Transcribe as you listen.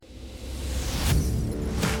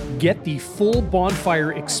Get the full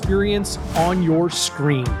Bonfire experience on your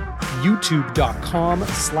screen.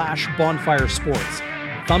 YouTube.com/Bonfire Sports.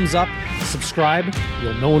 Thumbs up, subscribe,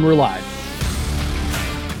 you'll know when we're live.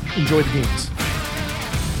 Enjoy the games.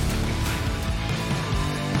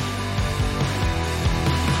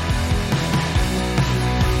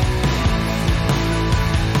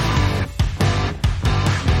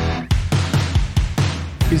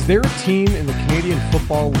 Is there a team in the Canadian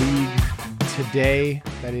Football League today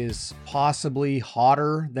that is possibly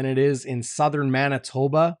hotter than it is in southern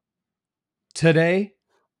Manitoba today?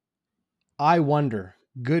 I wonder,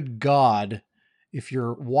 good God, if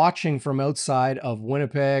you're watching from outside of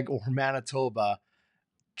Winnipeg or Manitoba,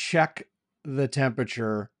 check the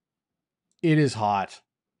temperature. It is hot.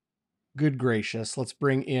 Good gracious. Let's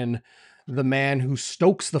bring in the man who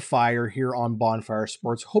stokes the fire here on Bonfire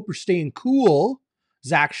Sports. Hope you're staying cool,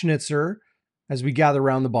 Zach Schnitzer, as we gather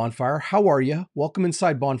around the bonfire. How are you? Welcome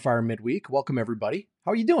inside Bonfire Midweek. Welcome, everybody.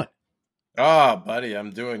 How are you doing? Oh, buddy,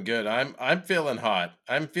 I'm doing good. I'm feeling hot.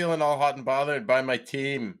 I'm feeling all hot and bothered by my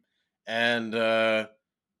team. And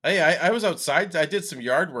hey, I was outside. I did some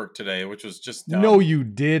yard work today, which was just No, dumb. you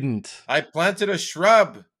didn't. I planted a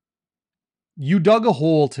shrub. You dug a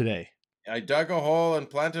hole today. I dug a hole and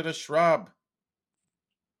planted a shrub.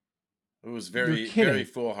 It was You're very, very kidding.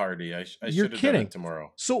 foolhardy. I You're should have done kidding. it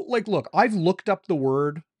tomorrow. So, look, I've looked up the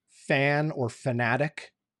word fan or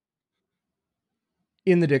fanatic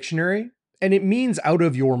in the dictionary, and it means out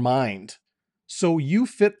of your mind. So you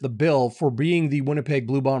fit the bill for being the Winnipeg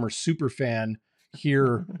Blue Bombers super fan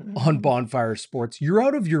here on Bonfire Sports. You're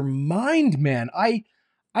out of your mind, man. I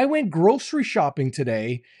went grocery shopping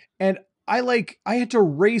today, and I had to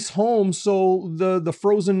race home so the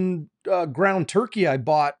frozen ground turkey I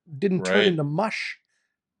bought didn't turn Right. into mush.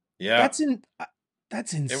 Yeah. That's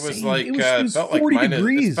insane. It was like it was felt 40 like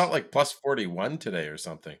degrees. it felt like plus 41 today or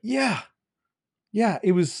something. Yeah.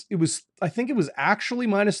 It was, I think it was actually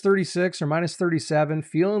minus 36 or minus 37,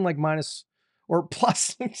 feeling like minus or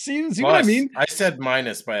plus. See what I mean? I said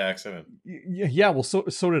minus by accident. Yeah. Well,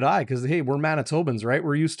 so did I, because hey, we're Manitobans, right?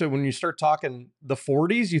 We're used to, when you start talking the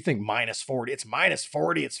 40s, you think minus 40. It's minus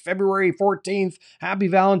 40. It's February 14th. Happy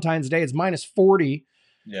Valentine's Day. It's minus 40.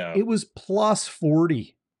 Yeah. It was plus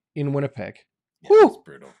 40 in Winnipeg. Yeah, it's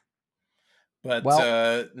brutal. But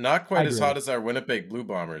not quite as hot as our Winnipeg Blue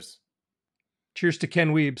Bombers. Cheers to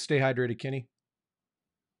Ken Weeb. Stay hydrated, Kenny.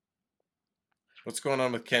 What's going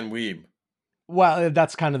on with Ken Weeb? Well,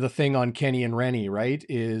 that's kind of the thing on Kenny and Rennie, right?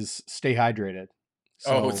 Is stay hydrated.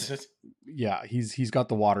 So, is it? Yeah, he's got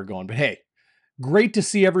the water going. But hey, great to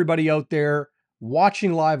see everybody out there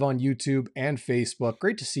watching live on YouTube and Facebook.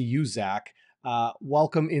 Great to see you, Zach.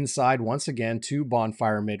 Welcome inside once again to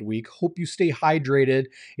Bonfire Midweek. Hope you stay hydrated.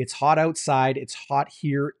 It's hot outside. It's hot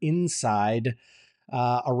here inside.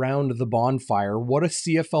 Around the bonfire. What a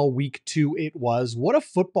CFL Week 2 it was. What a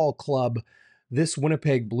football club this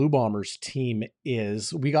Winnipeg Blue Bombers team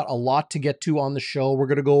is. We got a lot to get to on the show. We're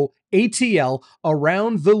going to go ATL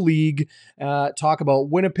around the league, talk about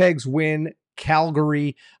Winnipeg's win,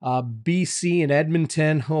 Calgary, BC and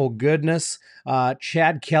Edmonton. Oh, goodness.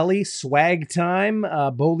 Chad Kelly, swag time.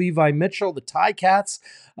 Bo Levi Mitchell, the Ticats.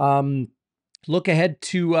 Look ahead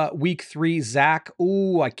to week 3, Zach.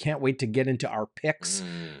 Ooh, I can't wait to get into our picks.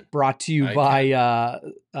 Brought to you by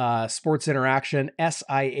Sports Interaction,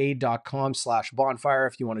 SIA.com/bonfire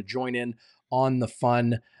if you want to join in on the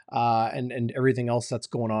fun and everything else that's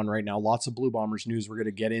going on right now. Lots of Blue Bombers news we're going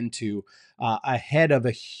to get into ahead of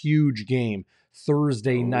a huge game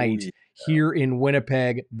Thursday night here in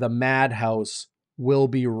Winnipeg. The Madhouse will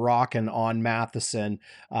be rocking on Matheson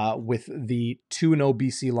with the 2-0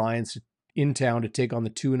 BC Lions in town to take on the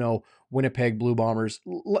 2-0 Winnipeg Blue Bombers.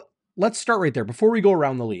 Let's start right there. Before we go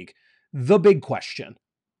around the league, the big question,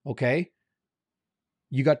 okay?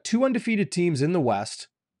 You got 2 undefeated teams in the West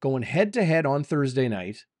going head-to-head on Thursday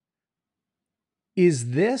night.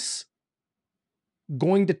 Is this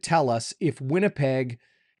going to tell us if Winnipeg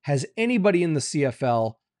has anybody in the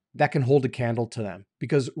CFL that can hold a candle to them?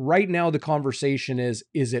 Because right now the conversation is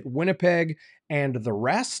it Winnipeg and the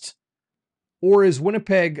rest? Or is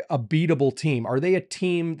Winnipeg a beatable team? Are they a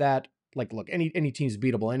team that, look, any team's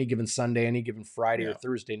beatable any given Sunday, any given Friday or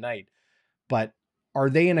Thursday night, but are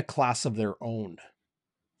they in a class of their own?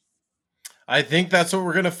 I think that's what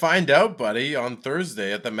we're going to find out, buddy, on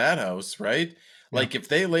Thursday at the Madhouse, right? Yeah. If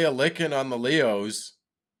they lay a licking on the Leos,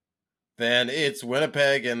 then it's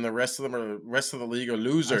Winnipeg and the rest of the league are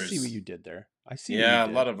losers. I see what you did there. A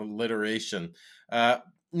lot of alliteration.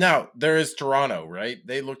 Now, there is Toronto, right?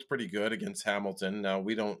 They looked pretty good against Hamilton. Now,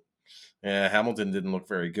 we don't Yeah, Hamilton didn't look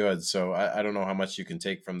very good, so I don't know how much you can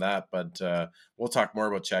take from that, but we'll talk more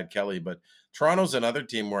about Chad Kelly. But Toronto's another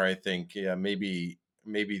team where I think, yeah, maybe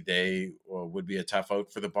they would be a tough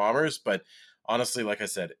out for the Bombers. But honestly, like I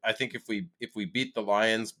said, I think if we beat the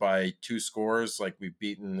Lions by 2 scores, like we've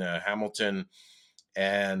beaten Hamilton,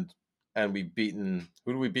 and we've beaten,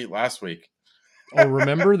 who do we beat last week? Oh,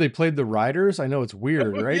 remember they played the Riders? I know it's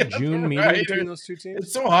weird, Oh right? yeah, June the meeting between Riders. those two It's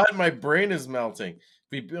teams. so hot, my brain is melting.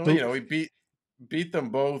 The We beat them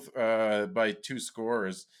both by 2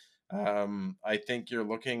 scores. I think you're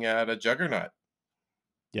looking at a juggernaut.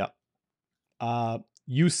 yeah. Uh,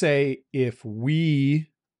 you say if we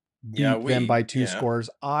Yeah, beat them by two yeah, scores.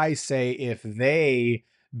 I say if they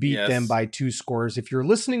beat them yes, by 2 scores. If you're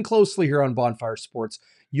listening closely here on Bonfire Sports,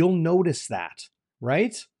 you'll notice that,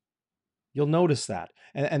 right? You'll notice that.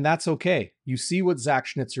 And that's okay. You see what Zach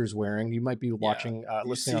Schnitzer's wearing. You might be yeah. watching, You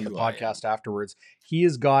listening see on the who I am. podcast afterwards. He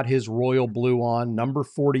has got his royal blue on, number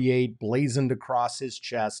 48, blazoned across his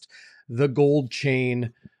chest, the gold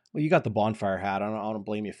chain. Well, you got the bonfire hat. I don't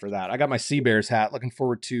blame you for that. I got my Sea Bears hat. Looking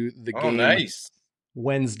forward to the Oh, game nice.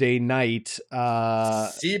 Wednesday night.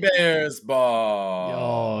 Sea Bears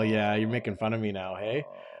Oh yeah, you're ball. making fun of me now, hey?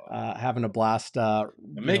 Having a blast. I'm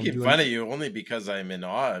making Doing fun of you only because I'm in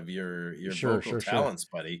awe of your sure, vocal sure, sure. talents,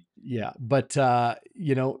 buddy. Yeah, but so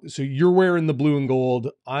you're wearing the blue and gold.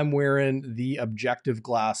 I'm wearing the objective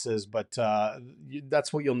glasses, but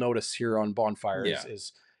that's what you'll notice here on Bonfire Yeah,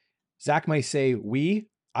 is Zach may say we,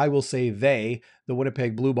 I will say they, the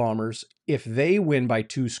Winnipeg Blue Bombers. If they win by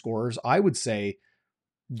 2 scores, I would say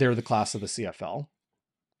they're the class of the CFL.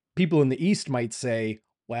 People in the East might say,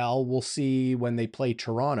 well, we'll see when they play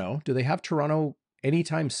Toronto. Do they have Toronto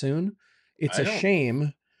anytime soon? It's I a don't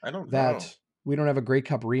shame I don't know. that we don't have a Grey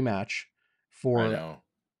Cup rematch I for know.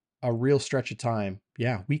 a real stretch of time.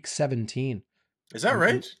 Yeah, week 17. Is that Um,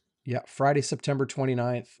 right? yeah, Friday, September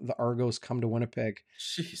 29th, the Argos come to Winnipeg.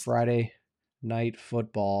 Jeez. Friday night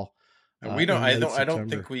football And we don't in late I don't think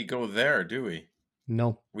September. we go there, do we?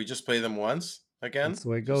 No, We just play them once that's again, the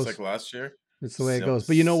way it just like goes. last year. It's the way it So, goes.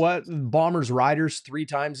 But you know what? Bombers Riders 3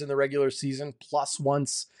 times in the regular season, plus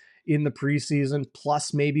once in the preseason,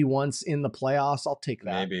 plus maybe once in the playoffs. I'll take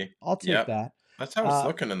that. maybe. I'll take Yep. that. That's how it's Uh,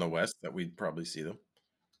 looking in the West that we'd probably see them.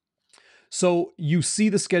 so you see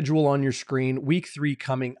the schedule on your screen, week 3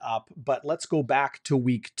 coming up, but let's go back to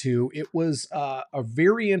week 2. It was a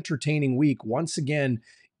very entertaining week once again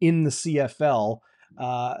in the CFL.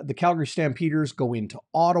 The Calgary Stampeders go into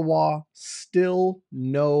Ottawa, still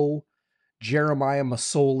no Jeremiah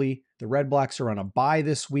Masoli. The Red Blacks are on a bye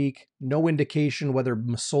this week. No indication whether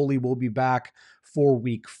Masoli will be back for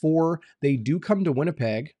week 4. They do come to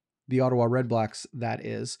Winnipeg, the Ottawa Red Blacks, that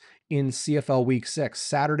is, in CFL week 6.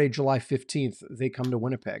 Saturday, July 15th, they come to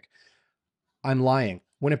Winnipeg. I'm lying.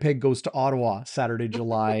 Winnipeg goes to Ottawa Saturday,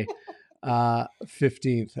 July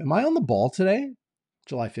 15th. Am I on the ball today?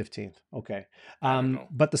 July 15th. Okay. I don't know.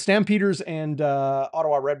 But the Stampeders and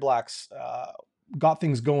Ottawa Red Blacks got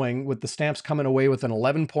things going with the Stamps coming away with an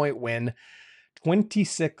 11-point win,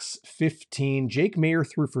 26-15. Jake Mayer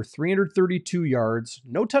threw for 332 yards,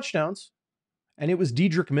 no touchdowns, and it was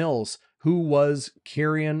Dedrick Mills who was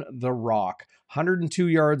carrying the rock. 102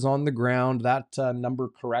 yards on the ground. That number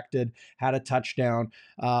corrected, had a touchdown.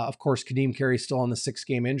 Of course, Kadeem Carey still on the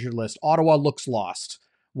 6-game injured list. Ottawa looks lost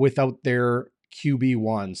without their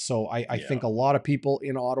QB1. So I think Yeah. a lot of people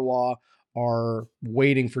in Ottawa are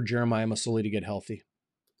waiting for Jeremiah Masoli to get healthy.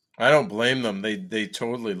 I don't blame them. They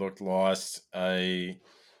totally looked lost. I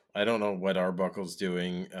don't know what Arbuckle's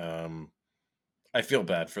doing. I feel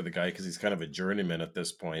bad for the guy because he's kind of a journeyman at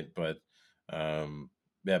this point. But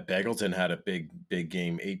yeah, Beggleton had a big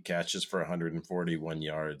game, 8 catches for 141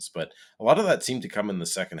 yards. But a lot of that seemed to come in the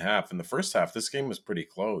second half. In the first half, this game was pretty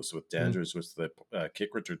close with Mm. Danders with the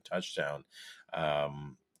kick return touchdown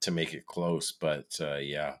to make it close. But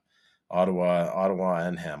yeah, Ottawa,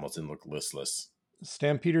 and Hamilton look listless.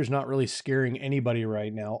 Stampeder's not really scaring anybody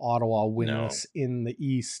right now. Ottawa No, winless in the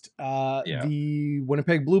East. yeah. The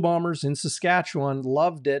Winnipeg Blue Bombers in Saskatchewan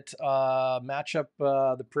loved it. Match up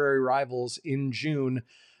the Prairie Rivals in June.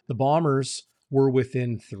 The Bombers were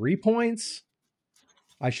within 3 points.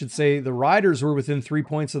 I should say the Riders were within 3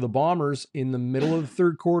 points of the Bombers in the middle of the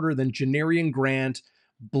third quarter. Then Janarian Grant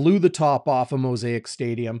blew the top off of Mosaic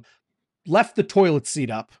Stadium, left the toilet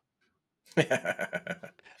seat up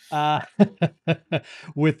uh,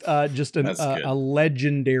 with just That's a good.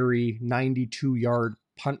 legendary 92-yard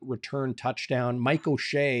punt return touchdown. Mike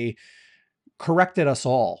O'Shea corrected us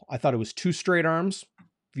all. I thought it was 2 straight arms.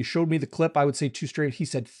 If you showed me the clip, I would say 2 straight. He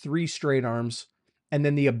said 3 straight arms. And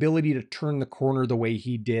then the ability to turn the corner the way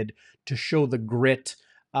he did to show the grit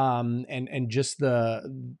and just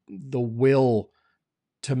the will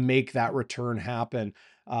to make that return happen.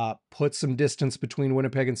 Put some distance between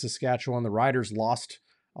Winnipeg and Saskatchewan. The Riders lost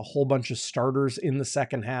a whole bunch of starters in the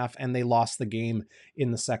second half, and they lost the game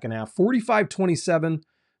in the second half. 45-27.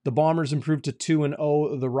 The Bombers improved to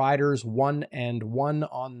 2-0. The Riders 1-1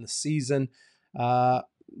 on the season. Uh,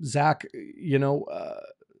 Zach,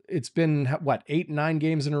 it's been what, 8-9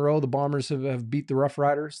 games in a row. The Bombers have beat the Rough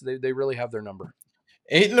Riders. They really have their number.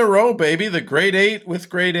 8 in a row, baby. The grade eight with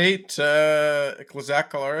grade eight. Zach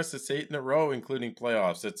Colaris, it's 8 in a row, including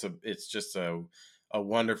playoffs. It's just a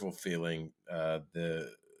wonderful feeling. The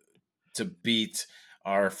To beat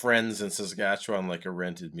our friends in Saskatchewan like a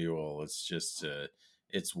rented mule. It's just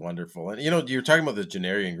it's wonderful. And you're talking about the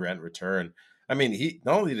Janarian Grant return. I mean, he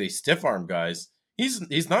not only did he stiff arm guys,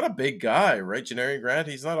 he's not a big guy, right? Janarian Grant,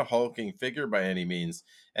 he's not a hulking figure by any means.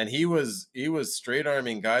 And he was straight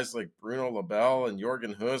arming guys like Bruno Labelle and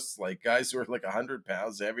Jorgen Huss, like guys who are like 100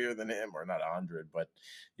 pounds heavier than him, or not 100, but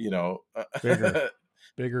you know, Bigger,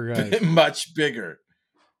 bigger guys. much bigger.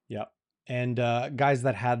 Yeah. And guys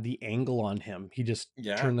that had the angle on him, he just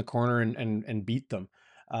Yeah. turned the corner and beat them.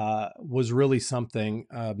 Was really something.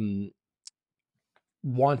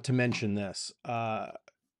 Want to mention this.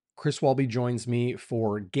 Chris Walby joins me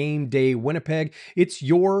for Game Day Winnipeg. It's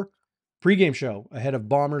your pregame show ahead of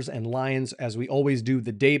Bombers and Lions, as we always do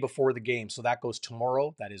the day before the game. So that goes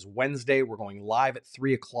tomorrow. That is Wednesday. We're going live at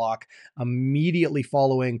 3 o'clock, immediately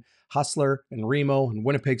following Hustler and Remo and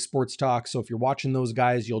Winnipeg Sports Talk. So if you're watching those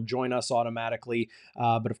guys, you'll join us automatically.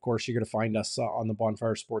 But of course, you're going to find us on the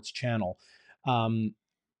Bonfire Sports channel.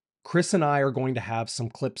 Chris and I are going to have some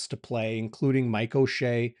clips to play, including Mike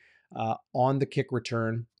O'Shea on the kick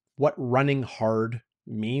return, what running hard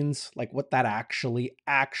means, like what that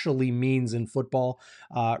actually means in football.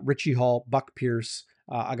 Richie Hall, Buck Pierce.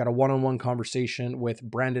 I got a one-on-one conversation with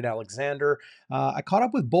Brandon Alexander. I caught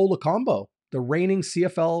up with Bo Lacombo, the reigning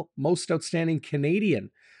CFL Most Outstanding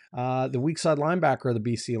Canadian, the weak side linebacker of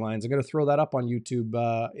the BC Lions. I'm going to throw that up on YouTube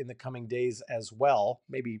in the coming days as well.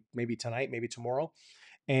 Maybe tonight, maybe tomorrow.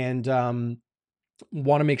 And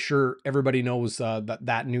want to make sure everybody knows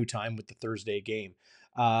that new time with the Thursday game.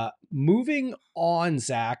 Moving on,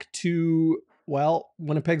 Zach, to, well,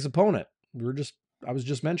 Winnipeg's opponent. I was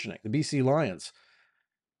just mentioning the BC Lions.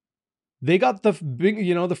 They got the big,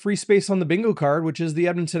 the free space on the bingo card, which is the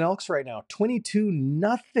Edmonton Elks right now.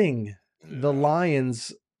 22-0. The Yeah.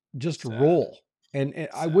 Lions just Sad. roll. And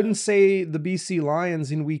I Sad. wouldn't say the BC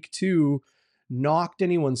Lions in week 2 knocked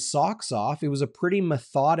anyone's socks off. It was a pretty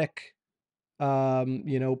methodic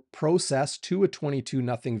process to a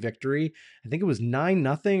 22-0 victory. I think it was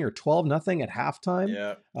 9-0 or 12-0 at halftime.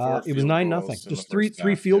 Yeah. Four It was field 9-0, goals in the just three first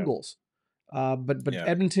three half. field Yeah. goals. But Yeah.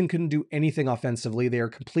 Edmonton couldn't do anything offensively. They are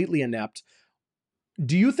completely inept.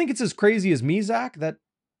 Do you think it's as crazy as me, Zach, that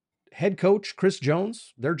head coach Chris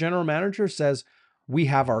Jones, their general manager, says we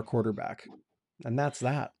have our quarterback, and that's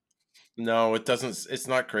that? No, it doesn't. It's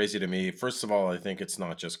not crazy to me. First of all, I think it's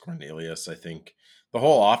not just Cornelius. I think the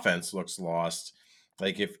whole offense looks lost.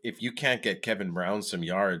 Like if you can't get Kevin Brown some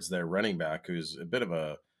yards, their running back, who's a bit of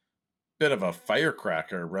a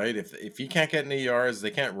firecracker, right? If he can't get any yards,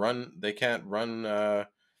 they can't run. They can't run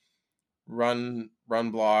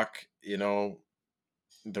block.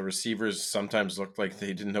 The receivers sometimes looked like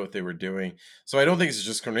they didn't know what they were doing. So I don't think it's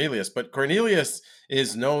just Cornelius, but Cornelius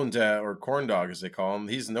is known to, or Corn Dog as they call him,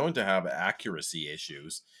 he's known to have accuracy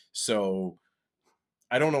issues. So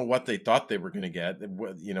I don't know what they thought they were going to get,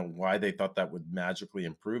 why they thought that would magically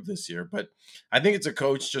improve this year. But I think it's a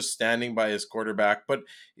coach just standing by his quarterback. But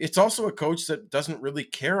it's also a coach that doesn't really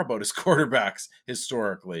care about his quarterbacks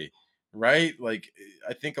historically, right? Like,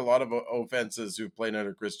 I think a lot of offenses who played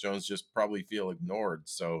under Chris Jones just probably feel ignored.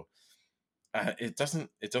 So it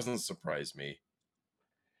doesn't surprise me.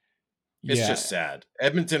 It's Yeah, just sad.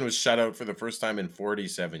 Edmonton was shut out for the first time in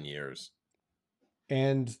 47 years.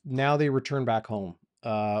 and now they return back home.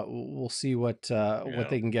 We'll see what Yeah.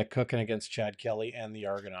 they can get cooking against Chad Kelly and the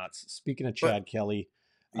Argonauts. Speaking of But Chad Kelly,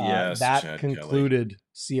 yes, that Chad Kelly. concluded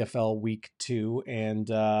CFL Week 2, and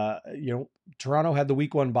Toronto had the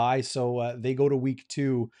Week 1 bye, so they go to Week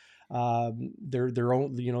 2, their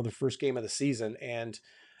own, the first game of the season, and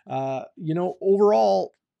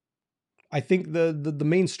overall, I think the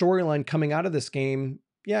main storyline coming out of this game,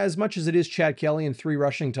 yeah, as much as it is Chad Kelly and 3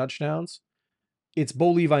 rushing touchdowns, it's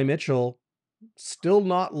Bo Levi Mitchell still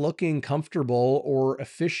not looking comfortable or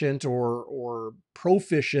efficient or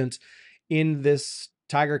proficient in this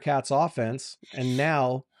Tiger Cats offense. And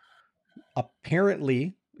now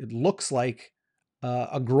apparently it looks like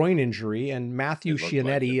a groin injury. And Matthew It looked like it,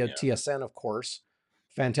 Cianetti of yeah. TSN, of course,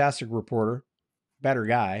 fantastic reporter, better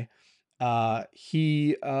guy.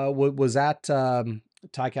 He was at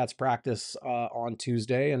Ticats practice on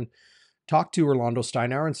Tuesday and talked to Orlando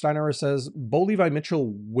Steinauer, and Steinauer says Bo Levi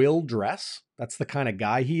Mitchell will dress. That's the kind of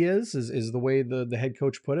guy he is the way the head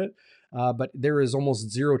coach put it. But there is almost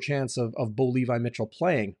zero chance of Bo Levi Mitchell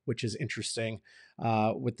playing, which is interesting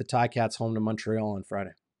with the Ticats home to Montreal on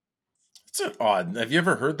Friday. It's an odd. Have you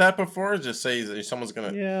ever heard that before? Just say that someone's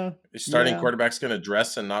gonna, Yeah, starting yeah. quarterback's gonna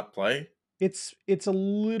dress and not play. It's a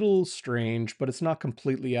little strange, but it's not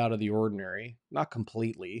completely out of the ordinary. Not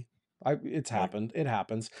completely. It's Like, happened. It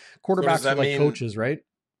happens. so does Quarterbacks are that like mean? coaches, right?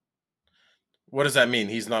 What does that mean?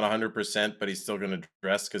 He's not 100%, but he's still gonna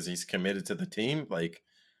dress because he's committed to the team. Like,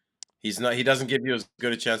 he's not. He doesn't give you as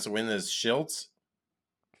good a chance to win as Schiltz.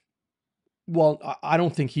 Well, I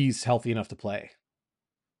don't think he's healthy enough to play.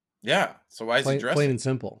 Yeah. So why is he Plain dressing? and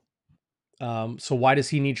simple. So why does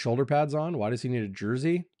he need shoulder pads on? Why does he need a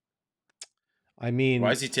jersey? I Why mean,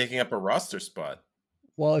 is he taking up a roster spot?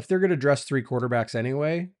 well, if they're going to dress three quarterbacks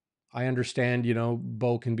anyway, I understand.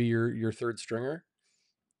 Bo can be your third stringer.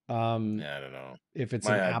 Um, Yeah, I don't know. if it's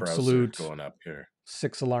an My eyebrows are absolute going up here.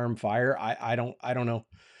 six alarm fire, I don't know.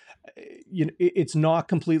 It's not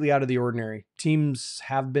completely out of the ordinary. Teams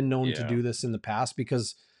have been known to Yeah. do this in the past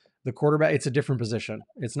because the quarterback, it's a different position.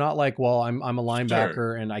 It's not like, well, I'm a Sure.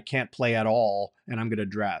 linebacker and I can't play at all and I'm going to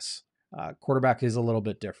dress. Quarterback is a little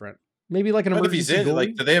bit different. Maybe like an But if he's emergency in, like,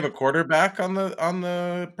 goalie. do they have a quarterback on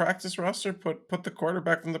the practice roster? Put the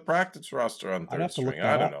quarterback from the practice roster on I'd third have to look string.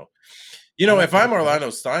 that I don't up. know. I'd have If to I'm look that up. Orlando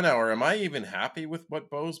Steinauer, am I even happy with what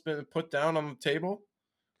Bo's been put down on the table?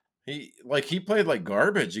 He played like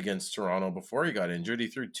garbage against Toronto before he got injured. He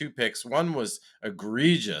threw two picks. One was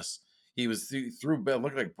egregious. He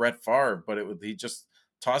looked like Brett Favre, but he just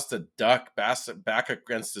tossed a duck back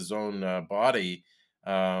against his own body.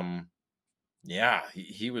 Um, yeah,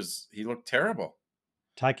 he looked terrible.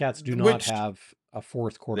 Ticats do not Which have a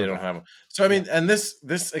fourth they don't quarterback. have. So I Yeah. mean, and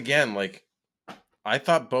this again, like, I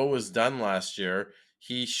thought Bo was done last year.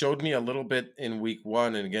 He showed me a little bit in week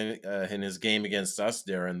one, and again in his game against us,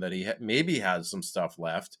 Darren, that he maybe had some stuff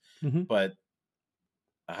left. Mm-hmm. But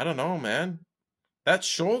I don't know, man. That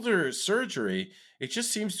shoulder surgery, it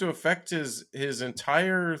just seems to affect his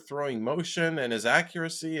entire throwing motion and his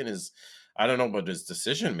accuracy and his, I don't know about his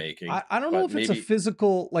decision making, I don't know but if it's a maybe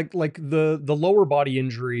physical like the lower body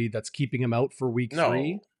injury that's keeping him out for week no.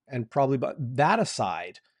 3 and probably but that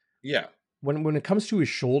aside, Yeah, when it comes to his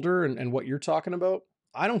shoulder and what you're talking about,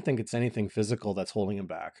 I don't think it's anything physical that's holding him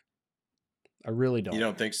back. I really you don't.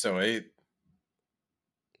 don't think so, eh?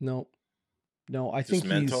 No. No, Just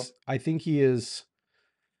mental? I think he is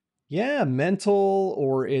yeah, mental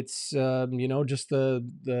or it's just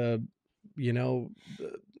you know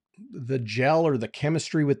the, the gel or the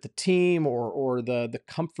chemistry with the team or the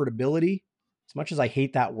comfortability. As much as I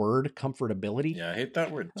hate that word, comfortability, Yeah, I hate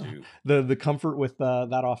that word too. the comfort with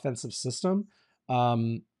that offensive system.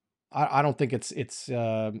 Um, I don't think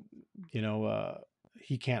you know uh,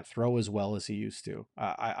 he can't throw as well as he used to.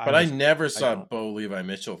 But I never I saw don't. Bo Levi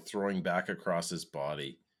Mitchell throwing back across his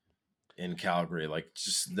body in Calgary, like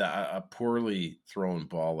just that a poorly thrown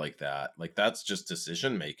ball like that. Like, that's just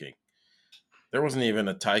decision making. There wasn't even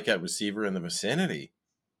a Ticat receiver in the vicinity.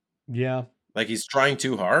 Yeah, Like, he's trying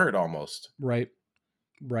too hard almost. right.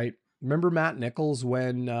 Right. Remember Matt Nichols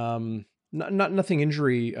when not nothing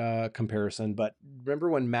injury comparison, but remember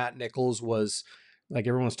when Matt Nichols was like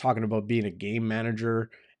everyone was talking about being a game manager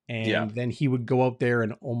Yeah, and then he would go out there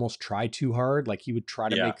and almost try too hard, like he would try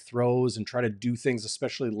to yeah, make throws and try to do things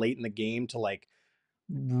especially late in the game to like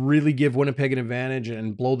really give Winnipeg an advantage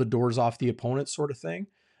and blow the doors off the opponent sort of thing.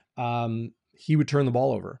 He would turn the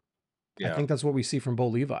ball over. I yeah, think that's what we see from Bo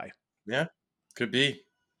Levi. yeah. Could be,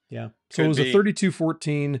 Yeah. So it could was a be.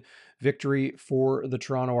 32-14 victory for the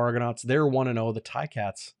Toronto Argonauts. They're 1-0. The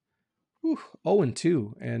Ticats,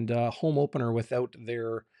 0-2 and home opener without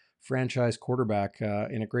their franchise quarterback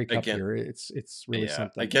in a Grey Cup Again, here. It's really yeah,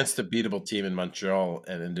 something. against a beatable team in Montreal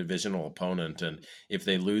and a divisional opponent, and if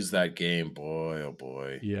they lose that game, boy, oh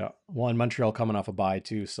boy, Yeah. Well, and Montreal coming off a bye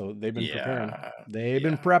too, so they've been preparing. yeah, They've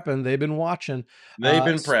been yeah. prepping. They've been watching. They've Uh,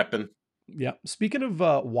 been s- prepping. yeah. Speaking of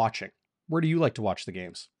watching, where do you like to watch the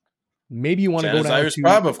games? Maybe you want to go Shannon's down Irish to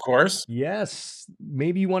Pub, of course. yes.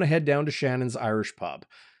 Maybe you want to head down to Shannon's Irish Pub.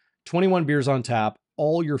 21 beers on tap,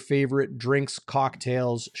 all your favorite drinks,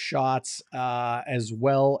 cocktails, shots, as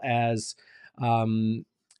well as um,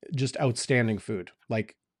 just outstanding food.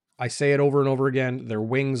 Like I say it over and over again, their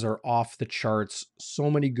wings are off the charts.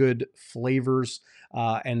 So many good flavors,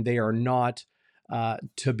 and they are not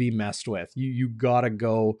to be messed with. You gotta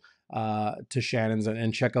go. to Shannon's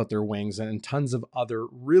and check out their wings and tons of other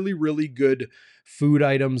really, really good food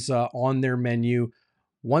items on their menu.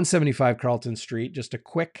 175 Carlton Street, just a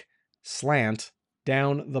quick slant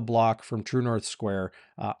down the block from True North Square,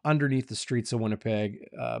 underneath the streets of Winnipeg.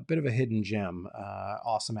 A bit of a hidden gem.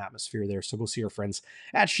 Awesome atmosphere there. So go see our friends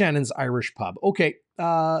at Shannon's Irish Pub. Okay,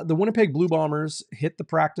 the Winnipeg Blue Bombers hit the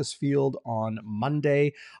practice field on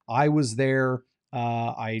Monday. I was there.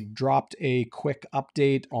 I dropped a quick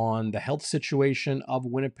update on the health situation of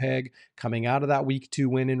Winnipeg coming out of that week 2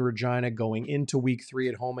 win in Regina, going into week 3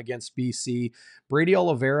 at home against BC. Brady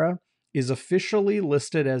Oliveira is officially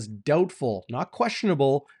listed as doubtful, not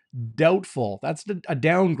questionable, doubtful. That's a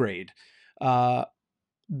downgrade.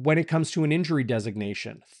 When it comes to an injury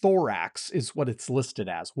designation, thorax is what it's listed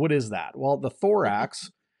as. What is that? Well, the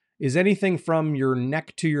thorax is anything from your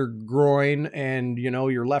neck to your groin and,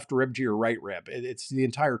 your left rib to your right rib. It's the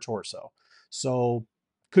entire torso. So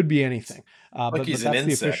could be anything. Like But he's an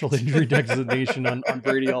that's the official insect. injury designation on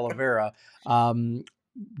Brady Oliveira.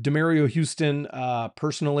 Demario Houston,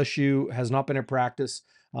 personal issue, has not been at practice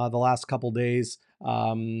the last couple days.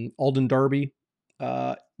 Alden Darby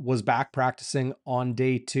was back practicing on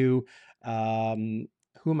day 2. Who am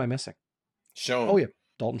I missing? Oh Shown. yeah,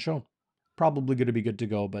 Dalton Schoen. Probably going to be good to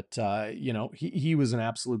go, but he was an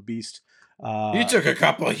absolute beast. He took a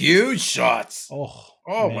couple huge shots. Oh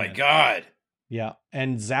Oh my man, God. yeah.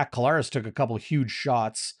 And Zach Collaros took a couple huge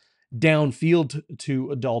shots downfield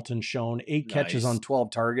to Dalton Schoen. 8 catches on Nice. 12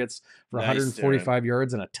 targets for Nice, Darren. 145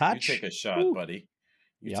 yards and a You take touch. a shot, Ooh. buddy.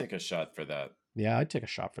 You Yep. take a shot for that. Yeah, I'd take a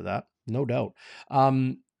shot for that. No doubt.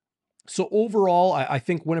 So overall, I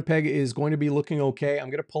think Winnipeg is going to be looking okay. I'm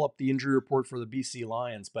going to pull up the injury report for the BC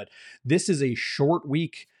Lions, but this is a short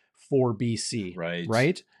week for BC, Right.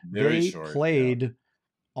 right? Very They short. Yeah. played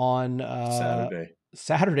on Saturday.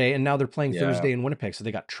 Saturday, and now they're playing Yeah. Thursday in Winnipeg. So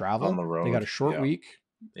they got On travel. the They got road. a short Yeah. week.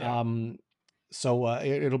 Yeah. So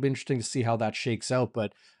it'll be interesting to see how that shakes out.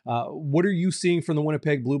 But what are you seeing from the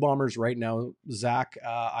Winnipeg Blue Bombers right now, Zach?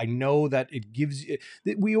 I know that it gives you.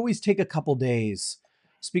 We always take a couple days.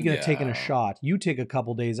 Speaking of taking a Yeah. shot, you take a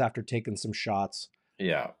couple days after taking some shots,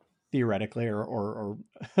 Yeah. theoretically, or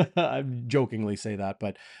I jokingly say that,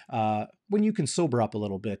 but when you can sober up a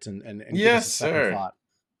little bit and give us Yes, a second sir. thought.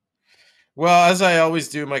 Well, as I always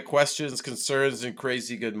do, my questions, concerns, and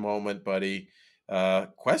crazy good moment, buddy.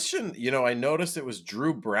 Question, I noticed it was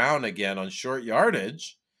Drew Brown again on short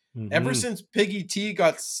yardage. Ever Mm-hmm. since Piggy T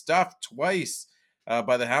got stuffed twice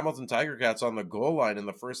by the Hamilton Tiger Cats on the goal line in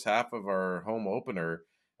the first half of our home opener,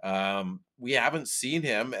 we haven't seen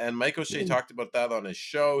him. And Mike O'Shea talked about that on his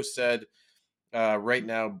show, said right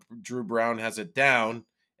now, Drew Brown has it down,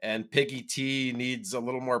 and Piggy T needs a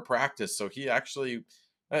little more practice. So he actually,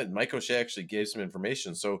 Mike O'Shea actually gave some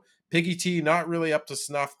information. So Piggy T not really up to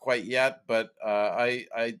snuff quite yet, but I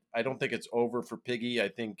don't think it's over for Piggy. I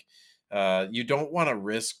think you don't want to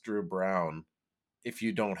risk Drew Brown if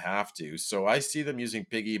you don't have to. So I see them using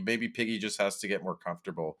Piggy. Maybe Piggy just has to get more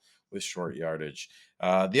comfortable with short yardage.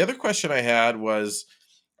 The other question I had was,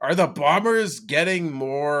 are the Bombers getting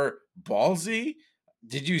more ballsy?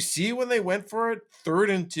 Did you see when they went for it? 3rd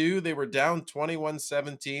and 2, they were down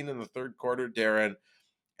 21-17 in the third quarter, Darren,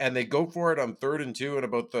 and they go for it on 3rd and 2 at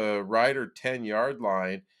about the Ryder 10-yard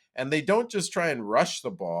line, and they don't just try and rush the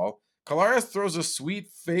ball. Collaros throws a sweet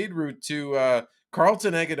fade route to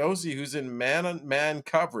Carlton Agudosi, who's in man-on-man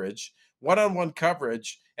coverage, one-on-one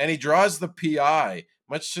coverage, and he draws the PI,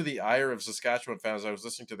 much to the ire of Saskatchewan fans. I was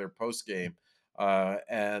listening to their post-game,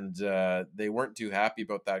 and they weren't too happy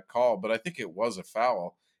about that call, but I think it was a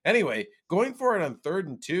foul. Anyway, going for it on 3rd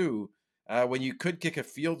and 2, when you could kick a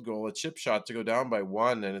field goal, a chip shot to go down by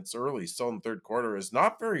 1, and it's early, still in the third quarter, is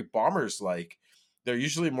not very Bombers-like. They're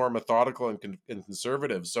usually more methodical and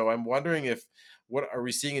conservative. So I'm wondering what are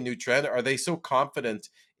we seeing a new trend? Are they so confident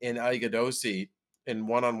in Agudosi in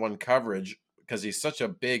one-on-one coverage because he's such a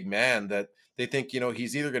big man that they think,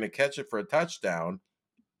 he's either going to catch it for a touchdown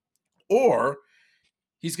or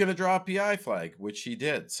he's going to draw a PI flag, which he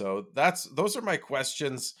did. So those are my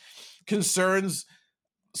questions, concerns.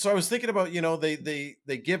 So I was thinking about, they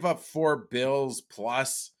give up 4 bills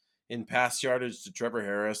plus in pass yardage to Trevor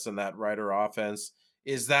Harris and that Ryder offense.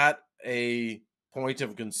 Is that a point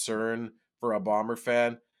of concern for a Bomber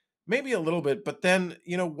fan? Maybe a little bit, but then,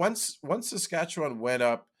 once Saskatchewan went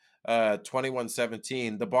up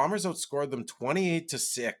 21-17, the Bombers outscored them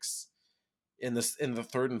 28-6 in the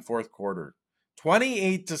third and fourth quarter.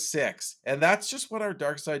 28-6. And that's just what our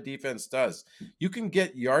dark side defense does. You can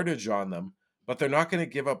get yardage on them, but they're not going to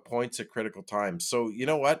give up points at critical times. So, you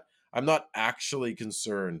know what? I'm not actually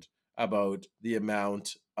concerned about the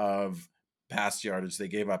amount of pass yardage they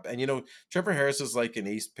gave up. And Trevor Harris is like an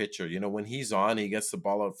ace pitcher. When he's on, he gets the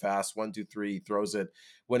ball out fast. 1, 2, 3, he throws it.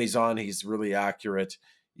 When he's on, he's really accurate.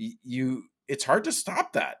 It's hard to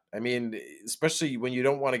stop that. I mean, especially when you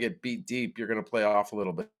don't want to get beat deep, you're going to play off a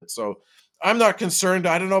little bit. So I'm not concerned.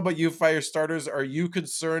 I don't know about you, fire starters. Are you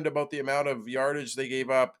concerned about the amount of yardage they gave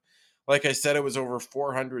up? Like I said, it was over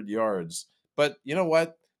 400 yards. But you know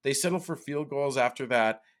what? They settled for field goals after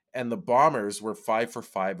that, and the Bombers were 5 for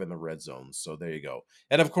 5 in the red zone. So there you go.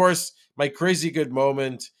 And of course, my crazy good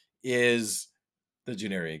moment is the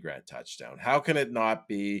Janarian Grant touchdown. How can it not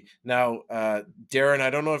be? Now, Darren, I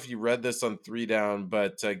don't know if you read this on Three Down,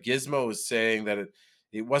 but Gizmo was saying that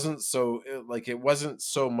it wasn't so like it wasn't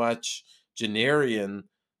so much Janarian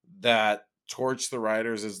that torched the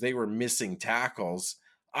Riders as they were missing tackles.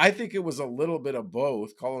 I think it was a little bit of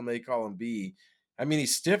both. Column A, column B. I mean, he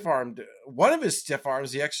stiff armed one of his stiff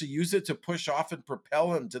arms. He actually used it to push off and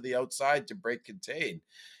propel him to the outside to break contain.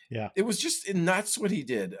 Yeah. It was just nuts what he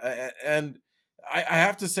did. And I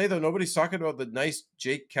have to say, though, nobody's talking about the nice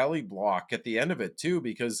Jake Kelly block at the end of it, too,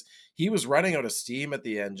 because he was running out of steam at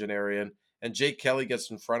the end, Janarian, and Jake Kelly gets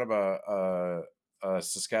in front of a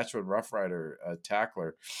Saskatchewan Rough Rider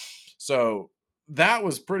tackler. So that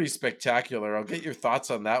was pretty spectacular. I'll get your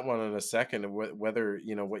thoughts on that one in a second, and whether,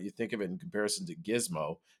 what you think of it in comparison to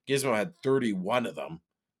Gizmo. Gizmo had 31 of them.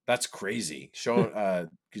 That's crazy.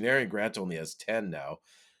 Janarian Grant only has 10 now.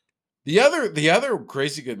 The other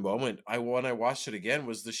crazy good moment when I watched it again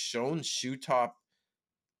was the Schoen shoe top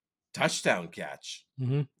touchdown catch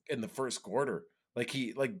Hmm. in the first quarter. Like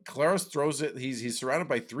Claris throws it. He's surrounded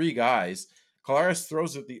by three guys. Claris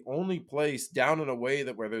throws it the only place down and away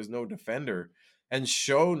where there's no defender, and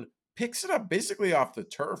Schoen picks it up basically off the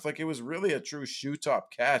turf. Like it was really a true shoe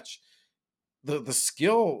top catch. The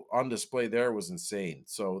skill on display there was insane.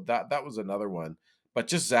 So that was another one. But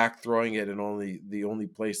just Zach throwing it in the only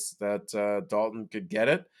place that Dalton could get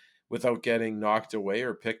it without getting knocked away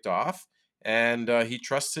or picked off, and he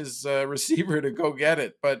trusts his receiver to go get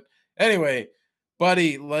it. But anyway,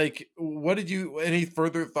 buddy, like, what did you? Any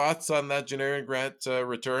further thoughts on that Janarian Grant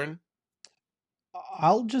return?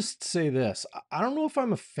 I'll just say this. I don't know if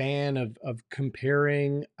I'm a fan of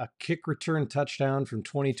comparing a kick return touchdown from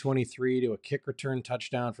 2023 to a kick return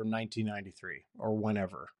touchdown from 1993 or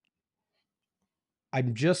whenever.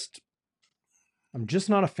 I'm just I'm just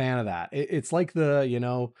not a fan of that. It's like uh,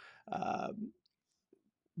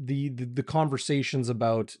 the conversations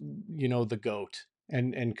about the goat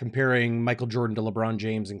and comparing Michael Jordan to LeBron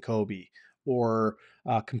James and Kobe, or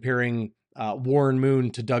comparing Warren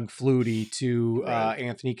Moon to Doug Flutie to Right.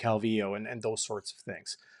 Anthony Calvillo and those sorts of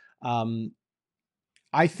things. Um,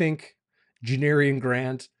 I think Janarian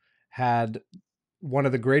Grant had one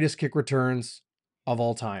of the greatest kick returns of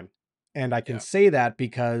all time. And I can Yeah. say that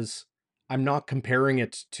because I'm not comparing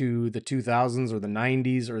it to the 2000s or the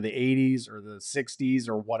 90s or the 80s or the 60s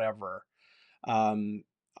or whatever.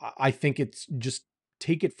 I think it's just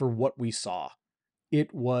take it for what we saw.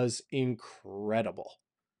 It was incredible.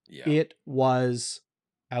 Yeah. It was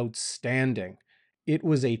outstanding. It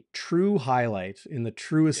was a true highlight in the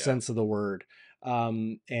truest Yeah. sense of the word.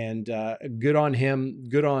 And good on him.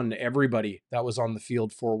 Good on everybody that was on the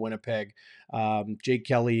field for Winnipeg. Jake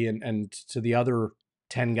Kelly and to the other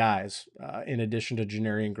 10 guys, in addition to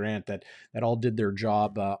Janarian Grant, that all did their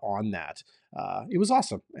job on that. It was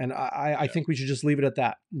awesome. And I Yeah. think we should just leave it at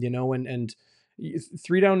that, and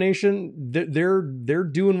Three Down Nation, they're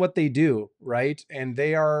doing what they do, right? And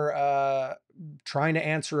they are trying to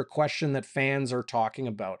answer a question that fans are talking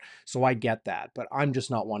about. So I get that, but I'm just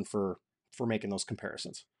not one for making those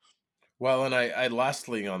comparisons. Well, and I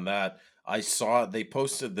lastly on that, I saw they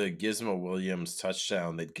posted the Gizmo Williams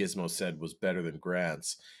touchdown that Gizmo said was better than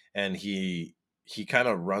Grant's, and he kind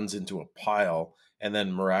of runs into a pile and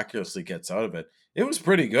then miraculously gets out of it. It was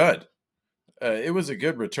pretty good. It was a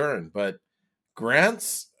good return, but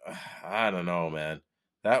Grant's, I don't know, man.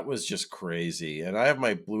 That was just crazy. And I have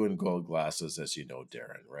my blue and gold glasses, as you know,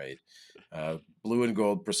 Darren, right? Blue and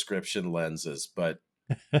gold prescription lenses, but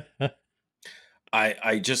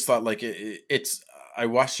I just thought like it's I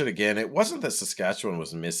watched it again. It wasn't that Saskatchewan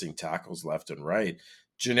was missing tackles left and right.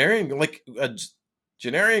 Janarian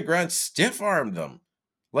Janarian Grant stiff armed them.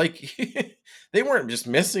 Like they weren't just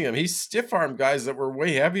missing him. He stiff armed guys that were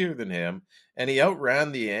way heavier than him, and he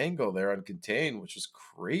outran the angle there on contain, which was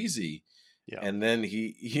crazy. Yeah. And then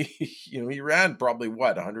he he ran probably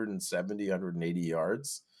what 170, 180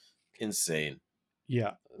 yards. Insane.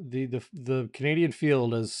 Yeah. The Canadian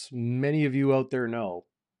field, as many of you out there know,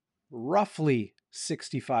 roughly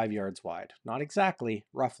 65 yards wide. Not exactly,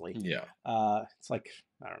 roughly. Yeah. It's like,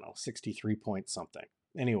 I don't know, 63 point something.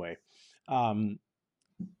 Anyway, Um,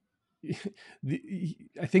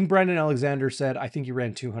 I think Brandon Alexander said, I think he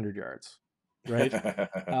ran 200 yards, right?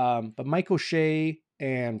 But Mike O'Shea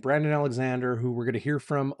and Brandon Alexander, who we're going to hear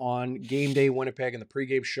from on Game Day Winnipeg in the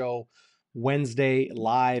pregame show Wednesday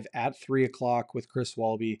live at 3 o'clock with Chris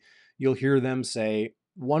Walby, you'll hear them say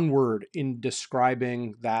one word in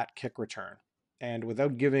describing that kick return. And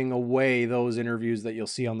without giving away those interviews that you'll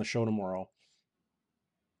see on the show tomorrow,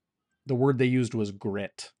 the word they used was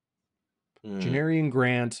grit. Mm, Janarian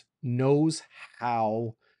Grant knows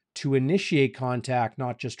how to initiate contact,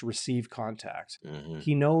 not just receive contact. mhm.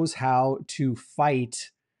 He knows how to fight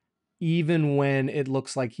even when it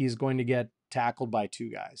looks like he's going to get tackled by two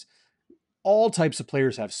guys. All types of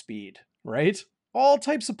players have speed, right? All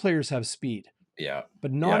types of players have speed, Yeah.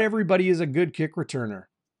 but not Yeah. everybody is a good kick returner.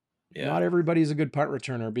 Yeah. Not everybody is a good punt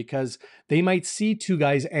returner because they might see two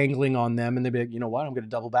guys angling on them and they'd be like, you know what, I'm going to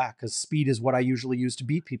double back because speed is what I usually use to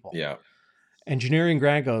beat people. Yeah. Engineering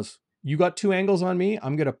Grant goes, you got two angles on me.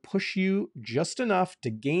 I'm going to push you just enough to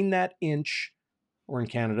gain that inch, or in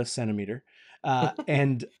Canada, centimeter,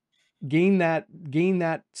 and gain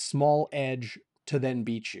that small edge to then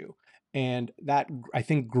beat you. And that, I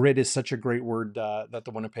think, grit is such a great word that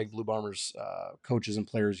the Winnipeg Blue Bombers coaches and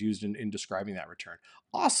players used in describing that return.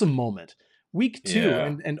 Awesome moment. Week two,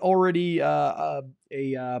 Yeah. and already a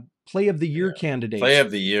play of the year Yeah. Play candidate,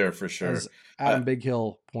 of the year for sure. as Adam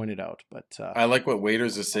Bighill pointed out. But I like what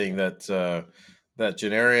Waiters is saying that that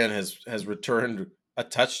Janarian has returned a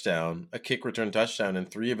touchdown, a kick return touchdown in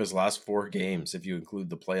 3 of his last 4 games, if you include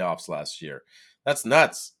the playoffs last year. That's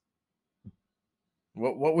nuts.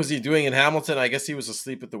 What was he doing in Hamilton? I guess he was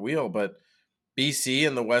asleep at the wheel, but BC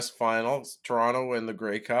in the West Finals, Toronto in the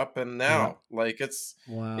Grey Cup, and yeah, now like it's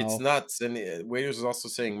wow, nuts. And Waiters is also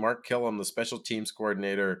saying Mark Killam, the special teams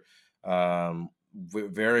coordinator,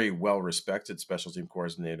 very well respected special team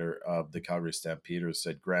coordinator of the Calgary Stampeders,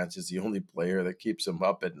 said Grant is the only player that keeps him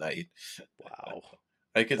up at night. wow,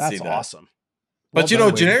 I could see that's that. awesome. Well But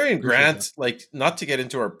done, Waiter. Janarian Appreciate that. Grant, like not to get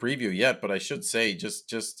into our preview yet, but I should say just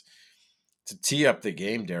to tee up the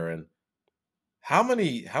game, Darren. How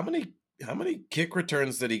many how many how many kick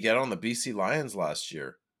returns did he get on the BC Lions last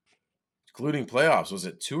year, including playoffs? Was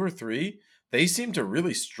it 2 or 3? They seem to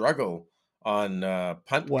really struggle on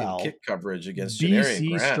punt and Well, kick coverage against Janarian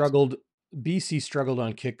BC Grant. struggled. BC struggled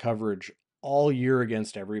on kick coverage all year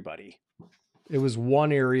against everybody. It was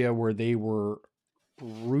one area where they were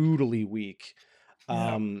brutally weak.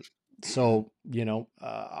 Yeah. Um, so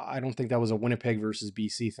I don't think that was a Winnipeg versus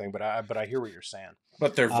BC thing, but I hear what you're saying.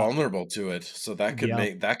 But they're Uh, vulnerable to it. So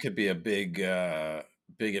yeah, that could be a big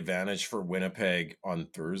advantage for Winnipeg on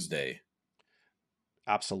Thursday.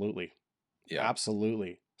 absolutely, Yeah.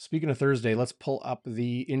 absolutely. Speaking of Thursday, let's pull up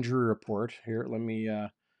the injury report here. Let me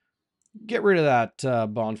get rid of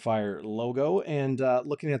that bonfire logo and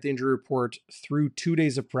looking at the injury report through 2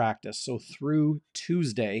 days of practice. So through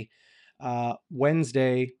Tuesday,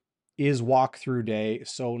 Wednesday is walkthrough day.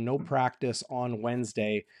 So no practice on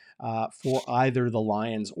Wednesday for either the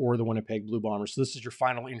Lions or the Winnipeg Blue Bombers. So this is your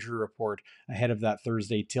final injury report ahead of that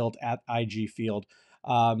Thursday tilt at IG Field.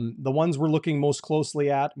 The ones we're looking most closely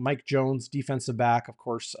at, Mike Jones, defensive back, of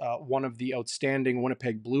course, one of the outstanding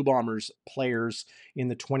Winnipeg Blue Bombers players in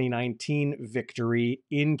the 2019 victory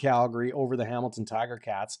in Calgary over the Hamilton Tiger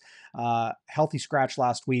Cats. Healthy scratch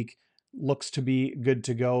last week, looks to be good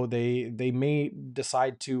to go. They may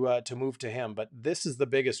decide to move to him, but this is the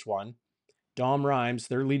biggest one. Dom Rhymes,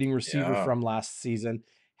 their leading receiver Yeah. from last season,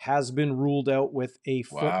 has been ruled out with a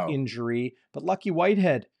foot Wow. injury. But Lucky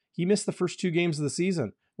Whitehead, he missed the first 2 games of the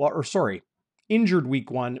season. Well, or sorry, injured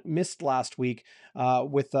week one, missed last week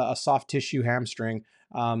with a soft tissue hamstring.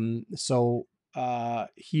 So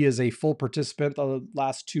he is a full participant the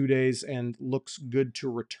last 2 days and looks good to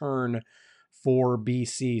return for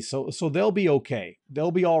BC. So they'll be okay.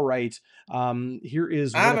 They'll be all right. Here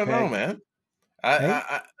is I don't know, Winnipeg. man. Hey,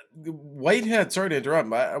 I Whitehead, sorry to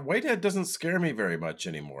interrupt. Whitehead doesn't scare me very much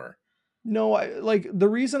anymore. no, like the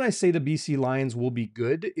reason I say the BC Lions will be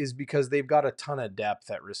good is because they've got a ton of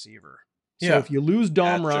depth at receiver. So Yeah. if you lose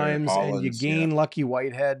Dom Hatcher, Rhymes and you Hollins, yeah. gain Lucky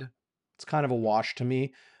Whitehead, it's kind of a wash to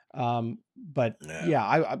me. But Yeah. yeah,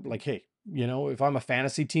 I like, hey, if I'm a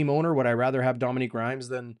fantasy team owner, would I rather have Dominique Rhymes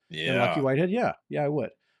than Lucky Yeah. Whitehead? Yeah, I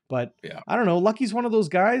would. But Yeah. I don't know. Lucky's one of those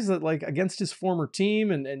guys that, like, against his former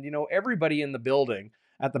team and everybody in the building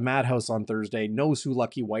at the Madhouse on Thursday knows who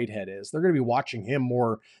Lucky Whitehead is. They're going to be watching him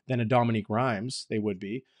more than a Dominique Rhymes. They would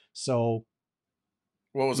be. So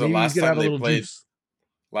What was it maybe he's last going to time have a they little played? juice.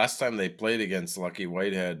 Last time they played against Lucky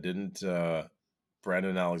Whitehead, didn't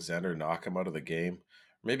Brandon Alexander knock him out of the game?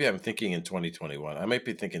 Maybe I'm thinking in 2021. I might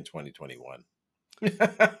be thinking 2021.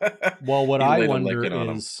 Well, what He I laid a wonder licking on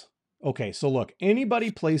him. is, okay, so look,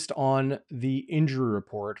 anybody placed on the injury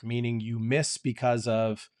report, meaning you miss because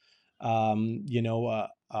of,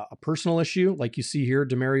 a personal issue, like you see here,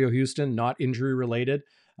 Demario Houston, not injury related,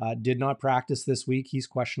 did not practice this week. He's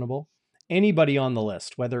questionable. Anybody on the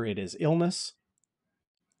list, whether it is illness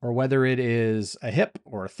or whether it is a hip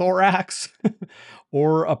or a thorax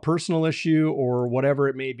or a personal issue or whatever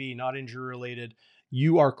it may be, not injury related,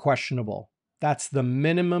 you are questionable. That's the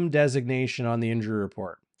minimum designation on the injury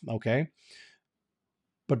report. Okay.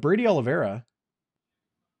 But Brady Oliveira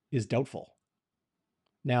is doubtful.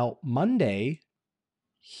 Now, Monday,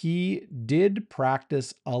 he did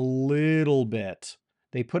practice a little bit.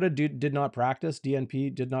 They put a did not practice,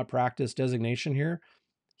 DNP did not practice designation here.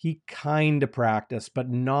 He kind of practiced, but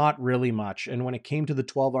not really much. And when it came to the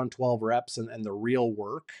 12 on 12 reps and the real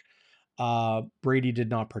work, Brady did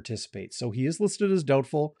not participate. So he is listed as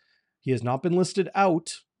doubtful. He has not been listed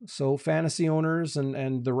out. So fantasy owners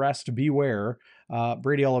and the rest beware.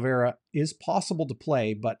 Brady Oliveira is possible to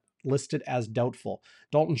play, but listed as doubtful.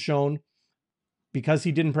 Dalton Schoen, because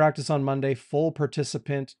he didn't practice on Monday, full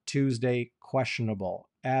participant Tuesday, questionable,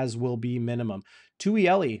 as will be minimum.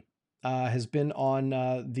 Tuieli has been on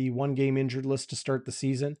the 1 game injured list to start the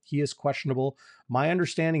season. He is questionable. My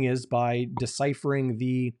understanding is by deciphering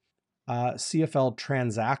the CFL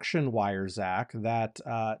transaction wire, Zach, that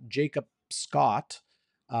Jacob Scott,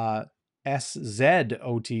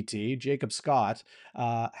 SZOTT, Jacob Scott,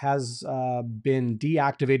 has been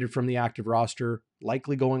deactivated from the active roster,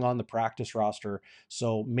 likely going on the practice roster.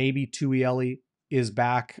 So maybe Tuieli is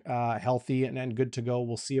back healthy and good to go.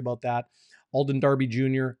 We'll see about that. Alden Darby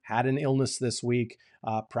Jr. had an illness this week,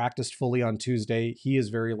 practiced fully on Tuesday. He is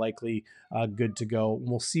very likely good to go.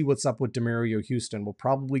 We'll see what's up with Demario Houston. We'll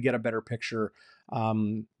probably get a better picture.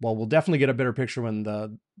 We'll definitely get a better picture when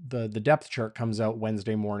the depth chart comes out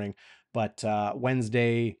Wednesday morning. But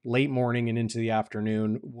Wednesday, late morning and into the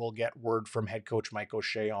afternoon, we'll get word from head coach Mike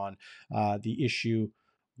O'Shea on the issue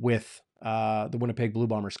with the Winnipeg Blue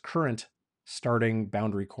Bombers' current starting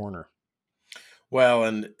boundary corner. Well,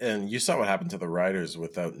 and you saw what happened to the Riders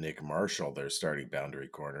without Nick Marshall, their starting boundary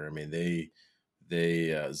corner. I mean, they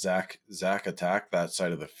Zach attacked that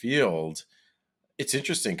side of the field. It's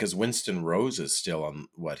interesting because Winston Rose is still on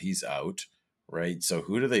what he's out, right? So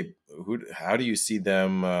how do you see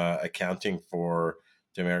them accounting for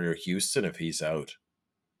Demario Houston if he's out?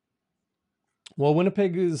 Well,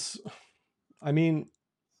 Winnipeg is, I mean,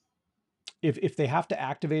 if they have to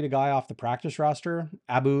activate a guy off the practice roster,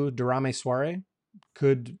 Abu Darame Soare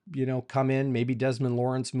could, come in. Maybe Desmond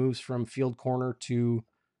Lawrence moves from field corner to Yeah,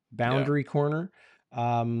 boundary corner.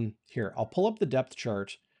 Here, I'll pull up the depth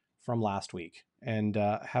chart from last week and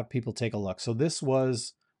have people take a look. So this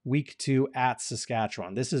was week 2 at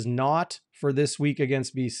Saskatchewan. This is not for this week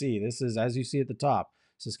against BC. This is, as you see at the top,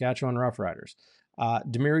 Saskatchewan Roughriders.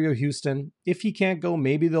 Demario Houston, if he can't go,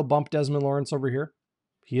 maybe they'll bump Desmond Lawrence over here.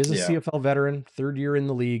 He is a yeah, CFL veteran, 3rd year in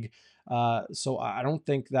the league. So I don't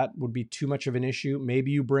think that would be too much of an issue.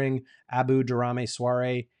 Maybe you bring Abu Darame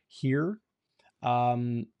Soare here.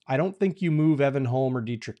 I don't think you move Evan Holm or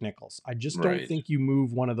Dietrich Nichols. I just don't right. think you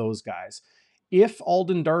move one of those guys. If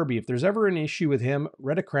Alden Darby, if there's ever an issue with him,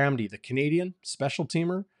 Retta Cramdy, the Canadian special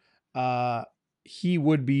teamer, uh, he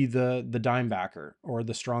would be the dime backer or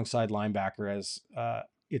the strong side linebacker, as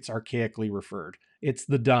it's archaically referred. It's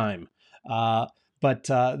the dime. But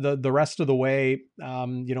the rest of the way,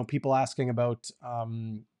 people asking about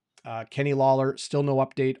Kenny Lawler, still no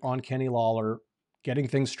update on Kenny Lawler, getting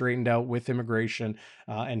things straightened out with immigration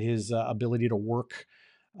and his ability to work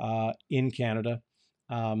in Canada.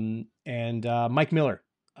 And Mike Miller,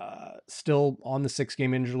 still on the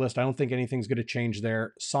 6-game injury list. I don't think anything's going to change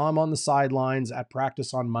there. Saw him on the sidelines at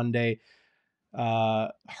practice on Monday.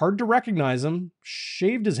 Hard to recognize him.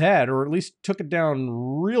 Shaved his head, or at least took it down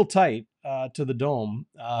real tight to the dome.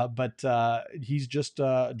 But he's just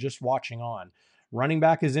watching on. Running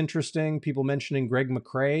back is interesting. People mentioning Greg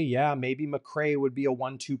McCrae. Yeah, maybe McCrae would be a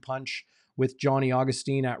 1-2 punch with Johnny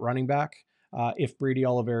Augustine at running back if Brady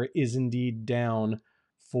Oliveira is indeed down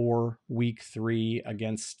for week 3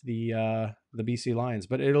 against the BC Lions.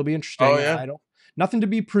 But it'll be Oh interesting. yeah. I don't Nothing to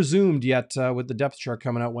be presumed yet with the depth chart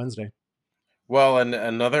coming out Wednesday. Well, and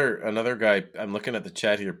another guy, I'm looking at the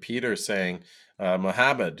chat here, Peter saying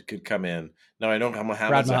Mohammed could come in. Now I know how Brad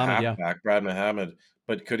Mohammed's a Muhammad, yeah. halfback, Brad Mohammed,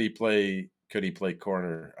 but could he play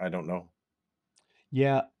corner? I don't know.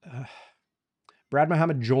 Yeah. Brad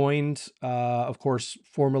Muhammad joined, of course,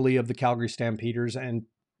 formerly of the Calgary Stampeders, and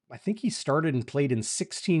I think he started and played in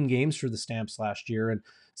 16 games for the Stamps last year. And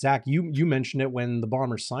Zach, you mentioned it when the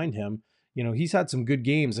Bombers signed him. He's had some good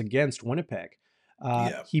games against Winnipeg.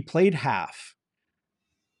 Yeah. He played half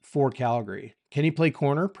for Calgary. Can he play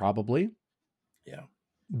corner? Probably. Yeah.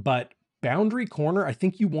 But boundary corner, I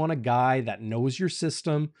think you want a guy that knows your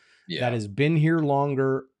system, that Yeah. has been here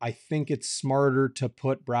longer. I think it's smarter to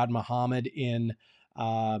put Brad Muhammad in,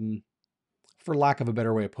 um, for lack of a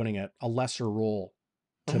better way of putting it, a lesser role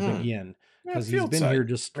to Hmm. begin Yeah, because he's field been here side.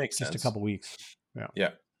 just Makes just a sense. couple weeks. Yeah.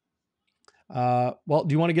 Yeah. Well,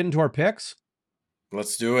 do you want to get into our picks?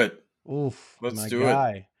 Let's do it. Oof, Let's my do it.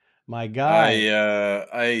 guy, my guy.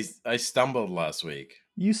 I stumbled last week.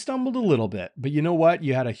 You stumbled a little bit, but you know what?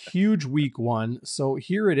 You had a huge week one. So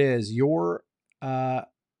here it is. Your uh,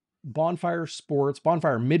 Bonfire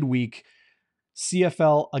midweek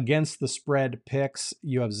CFL against the spread picks.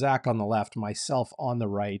 You have Zach on the left, myself on the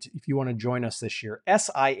right. If you want to join us this year,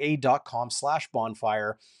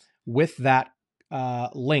 SIA.com/bonfire. With that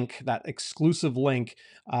link, that exclusive link,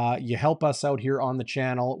 you help us out here on the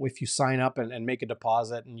channel if you sign up and make a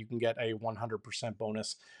deposit, and you can get a 100%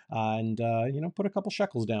 bonus. Put a couple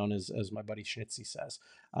shekels down, as my buddy Schnitzy says.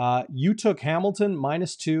 You took Hamilton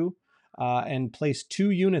 -2 and placed 2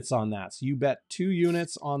 units on that. So you bet 2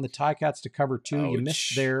 units on the Ticats to cover two. You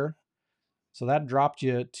missed Ouch. there. So that dropped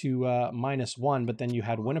you to -1, but then you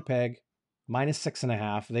had Winnipeg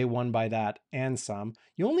 -6.5. They won by that and some.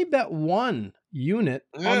 You only bet 1 unit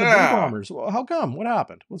on the Blue Yeah. Bombers. Well, how come? What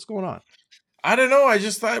happened? What's going on? I don't know. I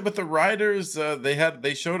just thought with the Riders,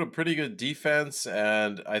 they showed a pretty good defense,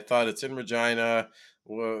 and I thought it's in Regina.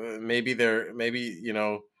 Well, maybe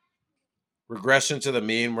regression to the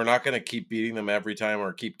mean. We're not going to keep beating them every time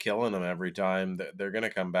or keep killing them every time. They're going to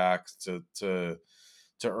come back to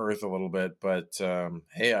earth a little bit. But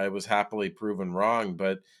hey, I was happily proven wrong.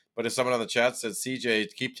 But if someone on the chat said, CJ,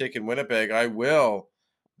 keep taking Winnipeg, I will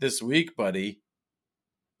this week, buddy.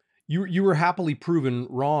 You were happily proven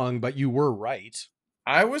wrong, but you were right.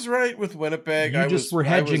 I was right with Winnipeg. You just were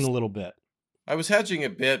hedging a little bit. I was hedging a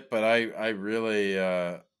bit, but I really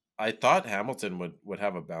I thought Hamilton would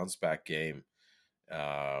have a bounce back game.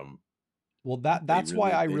 Um, Well, but that's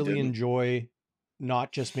why I they really didn't. enjoy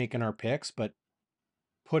not just making our picks, but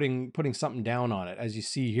putting something down on it. As you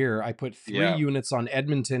see here, I put 3 units on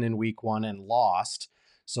Edmonton in week one and lost.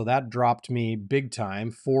 So that dropped me big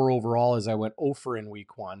time. 4 overall as I went over in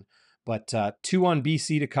week one. But 2 on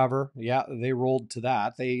BC to cover. Yeah, they rolled to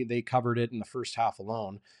that. They covered it in the first half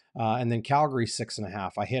alone. And then Calgary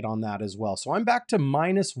 6.5. I hit on that as well. So I'm back to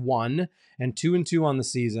 -1 and 2-2 on the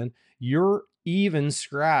season. You're even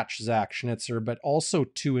scratch, Zach Schnitzer, but also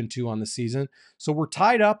 2-2 on the season. So we're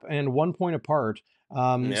tied up and 1 point apart.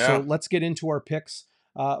 So Yeah. let's get into our picks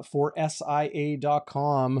for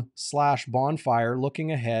SIA.com/bonfire,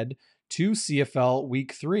 looking ahead to CFL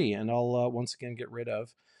week 3. And I'll once again get rid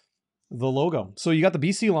of the logo. So you got the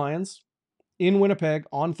BC Lions in Winnipeg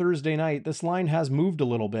on Thursday night. This line has moved a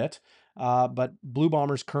little bit, but Blue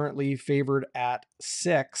Bombers currently favored at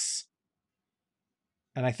 6.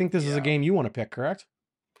 And I think this is a Yeah. game you want to pick, correct?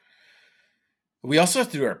 We also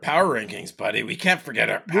have to do our power rankings, buddy. We can't forget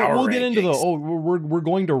our We'll power get into the rankings. we're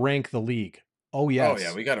going to rank the league. Oh Oh yeah,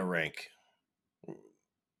 yes. we got to rank.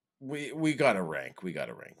 We got to rank. We got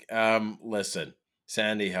to rank. Listen,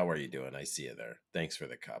 Sandy, how are you doing? I see you there. Thanks for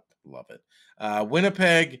the cup. Love it.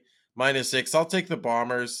 Winnipeg -6. I'll take the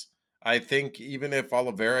Bombers. I think even if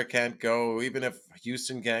Oliveira can't go, even if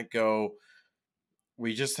Houston can't go,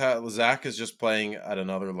 we just have Zach is just playing at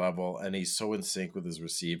another level, and he's so in sync with his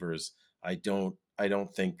receivers. I don't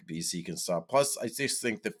think BC can stop. Plus, I just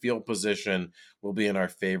think the field position will be in our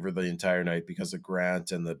favor the entire night because of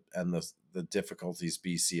Grant and the difficulties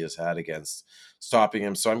BC has had against stopping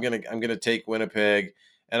him. So I'm gonna take Winnipeg,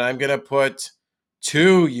 and I'm gonna put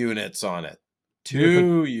 2 units on it. You're gonna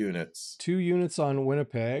put 2 units. 2 units on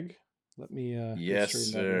Winnipeg. Let me get Yes, straight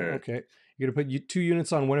in that here. sir. Okay. You're going to put 2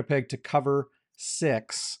 units on Winnipeg to cover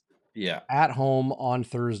 6 Yeah, at home on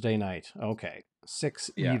Thursday night. Okay.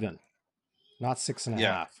 6 yeah, even, not six and a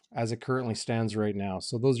yeah, half as it currently stands right now.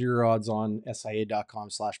 So those are your odds on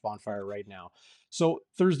SIA.com/bonfire right now. So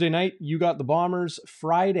Thursday night, you got the Bombers.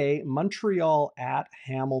 Friday, Montreal at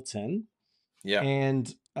Hamilton. yeah.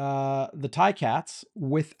 And the Ticats,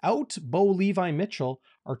 without Bo Levi Mitchell,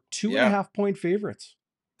 are two and a Yeah. half point favorites.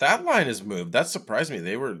 That line has moved. That surprised me.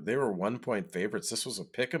 They were 1 point favorites. This was a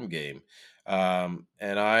pick'em game. And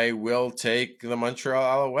I will take the Montreal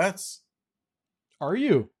Alouettes. Are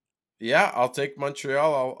you? Yeah, I'll take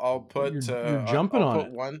Montreal. You're jumping I'll on put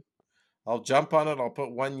it. one. I'll jump on it. I'll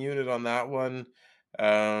put 1 unit on that one.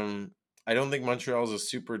 I don't think Montreal is a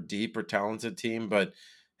super deep or talented team, but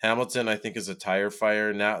Hamilton, I think, is a tire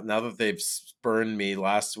fire. Now that they've spurned me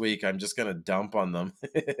last week, I'm just gonna dump on them.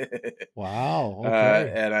 Wow.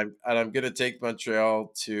 Okay. And I'm gonna take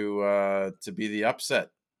Montreal to be the upset,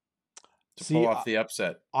 to pull See, off the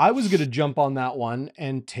upset. I was going to jump on that one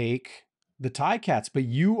and take the Ticats, but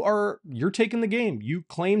you're taking the game. You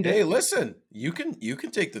claimed Hey, it. listen, you can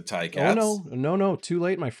take the Oh Ticats. no, no, no, too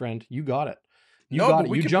late, my friend. You got it. You No, got but it.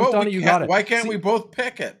 we You could jumped both. on We it. You got can't. it. Why can't we See, both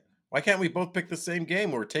pick it? Why can't we both pick the same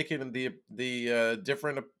game? We're taking the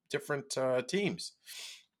different teams.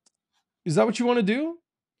 is that what you want to do?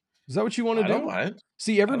 Is that what you want to I don't do? mind.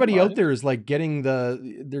 See, I don't everybody out mind. there is like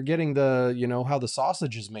they're getting the, how the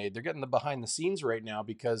sausage is made. They're getting the behind the scenes right now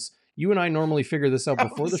because you and I normally figure this out How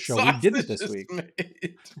before the the show. We didn't sausage this is week.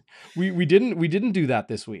 made. We didn't do that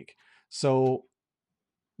this week. So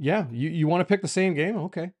yeah, you want to pick the same game?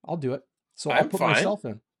 Okay, I'll do it. So I'll I'm put fine. myself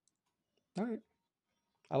in. All right.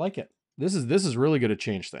 I like it. This is really going to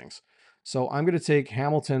change things. So I'm going to take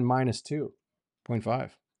Hamilton minus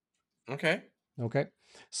 2.5. Okay. Okay.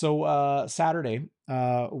 So Saturday,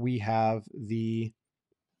 we have the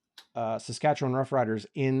Saskatchewan Roughriders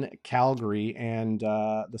in Calgary, and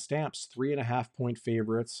the Stamps 3.5 point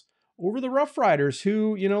favorites over the Roughriders,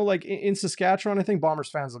 who, like in Saskatchewan, I think Bombers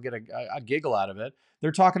fans will get a giggle out of it.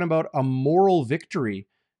 They're talking about a moral victory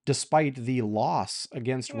despite the loss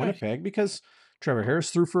against Eh, Winnipeg because Trevor Harris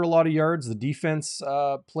threw for a lot of yards. The defense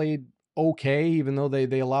played okay, even though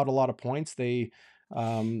they allowed a lot of points. They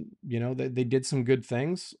did some good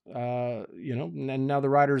things, and now the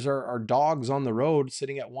Riders are dogs on the road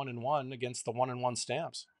sitting at 1-1 against the 1-1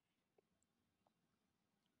 Stamps.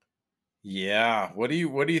 Yeah. What do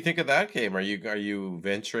you think of that game? Are you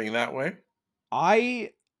venturing that way?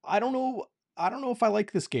 I I don't know. I don't know if I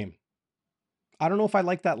like this game. I don't know if I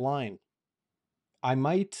like that line. I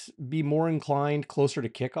might be more inclined closer to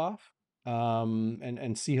kickoff,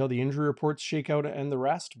 and see how the injury reports shake out and the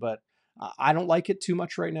rest, but I don't like it too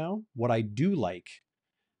much right now. What I do like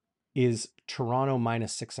is Toronto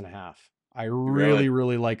minus 6.5. I Really? really,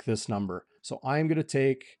 really like this number. So I'm going to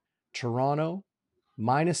take Toronto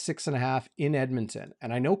minus 6.5 in Edmonton.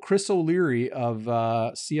 And I know Chris O'Leary of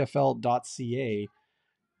CFL.ca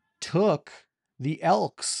took the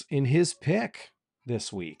Elks in his pick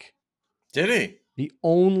this week. Did he? The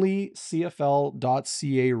only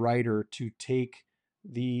CFL.ca writer to take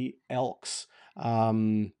the Elks.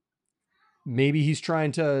 Maybe he's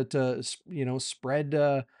trying to spread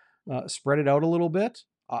it out a little bit.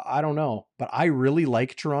 I don't know, but I really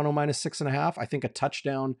like Toronto minus 6.5. I think a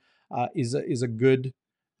touchdown is a good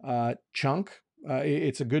chunk.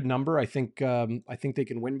 It's a good number. I think they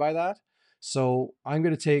can win by that. So I'm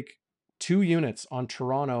going to take 2 units on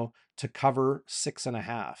Toronto to cover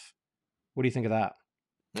 6.5. What do you think of that?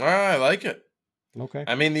 I like it. Okay.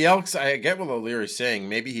 I mean, the Elks, I get what O'Leary's saying.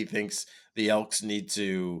 Maybe he thinks the Elks need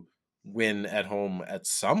to win at home at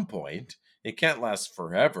some point. It can't last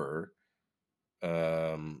forever.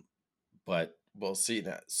 Um, but we'll see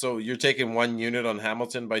that. So you're taking 1 unit on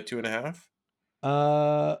Hamilton by 2.5?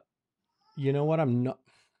 Uh, you know what? I'm not.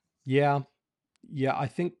 Yeah, yeah. I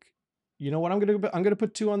think. You know what? I'm gonna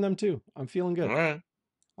put 2 on them too. I'm feeling All good. right.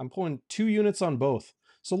 I'm pulling 2 units on both.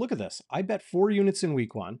 So look at this. I bet 4 units in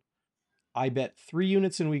week one. I bet 3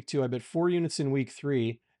 units in week two. I bet 4 units in week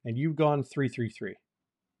three, and you've gone 3-3-3.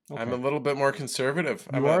 I'm a Okay, little bit more conservative.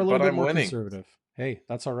 you are a little But bit I'm more winning. conservative. Hey,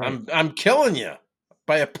 that's all right. I'm killing you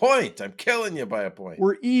by a point. I'm killing you by a point.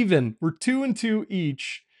 We're even. We're 2-2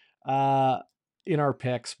 each uh, in our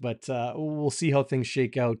picks, but we'll see how things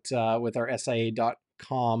shake out with our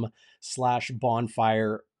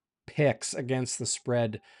SIA.com/bonfire picks against the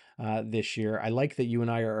spread this year. I like that you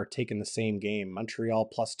and I are taking the same game. Montreal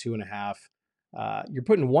plus 2.5. You're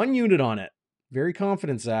putting 1 unit on it. Very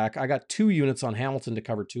confident, Zach. I got 2 units on Hamilton to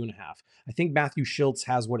cover 2.5. I think Matthew Schultz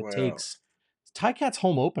has what it Well, takes. Ticats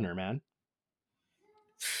home opener, man.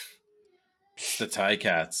 it's the Tie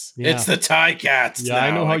Cats. It's Yeah. the Tie Cats Yeah,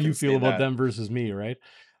 I know now. how I you can feel say about that. them versus me, right?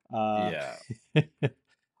 Uh, Yeah.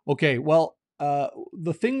 okay, well,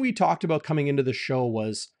 the thing we talked about coming into the show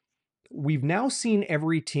was we've now seen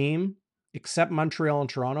every team except Montreal and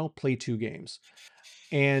Toronto play 2 games.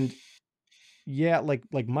 And yeah, like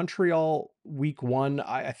Montreal week one,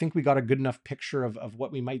 I think we got a good enough picture of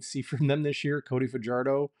what we might see from them this year. Cody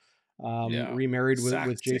Fajardo Yeah. remarried with Sacked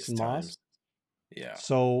six Jason Moss. times. Yeah.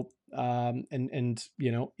 So and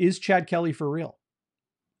is Chad Kelly for real?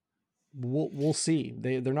 We'll see.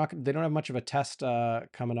 They don't have much of a test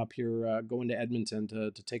coming up here going to Edmonton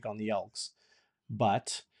to take on the Elks.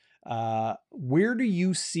 But where do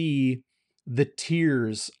you see the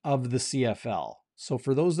tiers of the CFL? So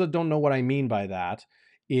for those that don't know what I mean by that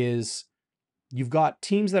is you've got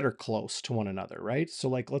teams that are close to one another, right? So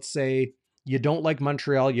like, let's say you don't like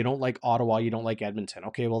Montreal, you don't like Ottawa, you don't like Edmonton.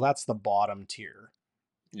 Okay, well, that's the bottom tier.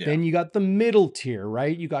 Yeah. Then you got the middle tier,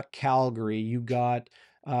 right? You got Calgary, you got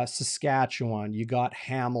Saskatchewan, you got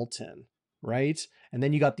Hamilton, right? And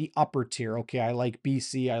then you got the upper tier. Okay, I like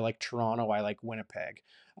BC, I like Toronto, I like Winnipeg.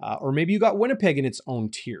 Or maybe you got Winnipeg in its own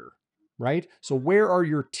tier, right? So where are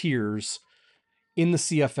your tiers in the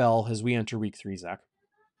CFL as we enter week 3, Zach?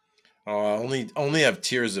 Only have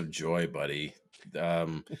tears of joy, buddy.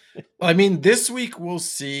 Um, I mean, this week we'll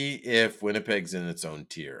see if Winnipeg's in its own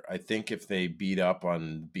tier. I think if they beat up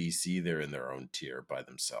on BC, they're in their own tier by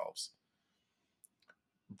themselves.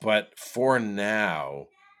 But for now,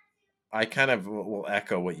 I kind of will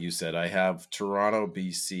echo what you said. I have Toronto,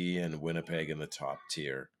 BC, and Winnipeg in the top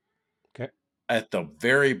tier. Okay. At the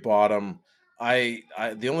very bottom, I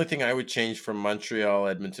the only thing I would change from Montreal,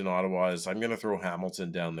 Edmonton, Ottawa is I'm going to throw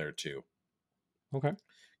Hamilton down there too Okay.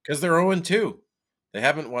 because they're 0-2. They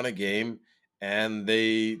haven't won a game, and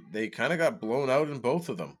they kind of got blown out in both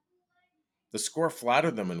of them. The score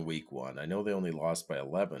flattered them in week 1. I know they only lost by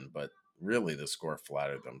 11, but really the score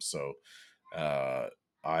flattered them. So uh,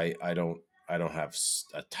 I don't have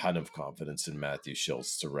a ton of confidence in Matthew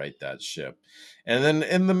Schultz to right that ship. And then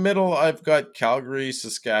in the middle, I've got Calgary,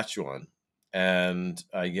 Saskatchewan, and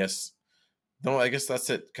I guess that's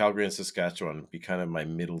it. Calgary and Saskatchewan would be kind of my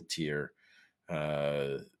middle tier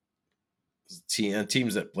uh,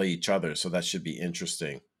 teams that play each other. So that should be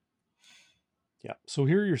interesting. Yeah. So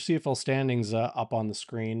here are your CFL standings up on the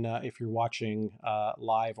screen if you're watching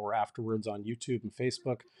live or afterwards on YouTube and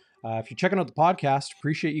Facebook. If you're checking out the podcast,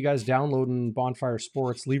 appreciate you guys downloading Bonfire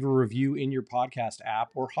Sports. Leave a review in your podcast app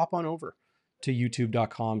or hop on over to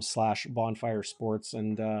youtube.com/bonfire sports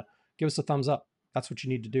and give us a thumbs up. That's what you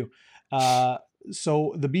need to do.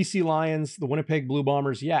 So the BC Lions, the Winnipeg Blue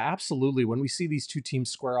Bombers, yeah, absolutely. When we see these two teams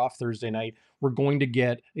square off Thursday night, we're going to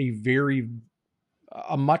get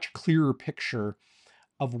a much clearer picture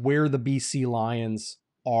of where the BC Lions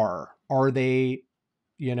are. Are they,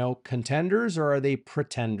 contenders or are they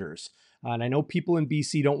pretenders? And I know people in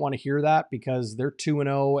BC don't want to hear that because they're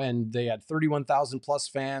 2-0 and they had 31,000 plus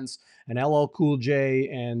fans and LL Cool J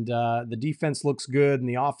and the defense looks good and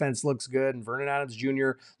the offense looks good and Vernon Adams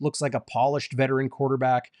Jr. looks like a polished veteran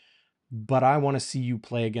quarterback. But I want to see you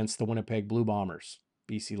play against the Winnipeg Blue Bombers,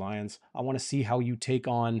 BC Lions. I want to see how you take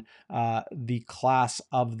on the class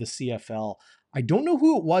of the CFL. I don't know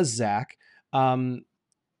who it was, Zach.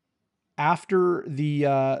 After the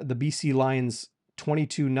BC Lions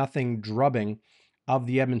 22-0 drubbing of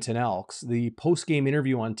the Edmonton Elks, the post-game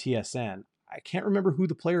interview on TSN, I can't remember who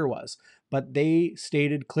the player was, but they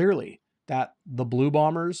stated clearly that the Blue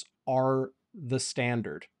Bombers are the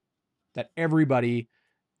standard, that everybody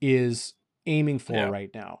is aiming for Yeah.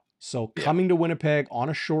 right now. So Yeah. coming to Winnipeg on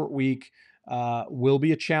a short week will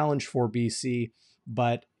be a challenge for BC.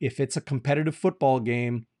 But if it's a competitive football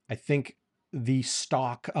game, I think the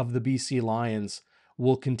stock of the BC Lions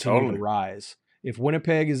will continue to Totally. rise. If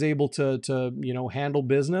Winnipeg is able to handle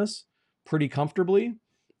business pretty comfortably,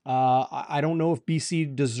 I don't know if BC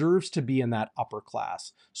deserves to be in that upper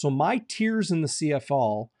class. So my tiers in the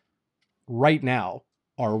CFL right now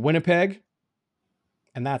are Winnipeg,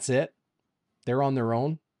 and that's it. They're on their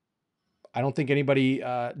own. I don't think anybody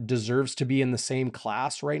deserves to be in the same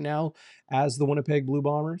class right now as the Winnipeg Blue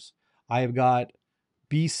Bombers. I have got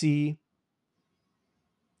BC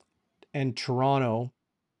and Toronto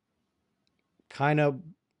kind of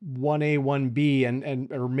 1A, 1B,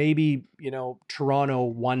 and or maybe,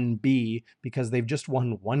 Toronto 1B because they've just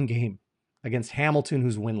won one game against Hamilton,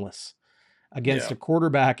 who's winless, against Yeah. a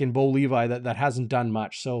quarterback in Bo Levi that hasn't done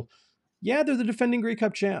much. So yeah, they're the defending Grey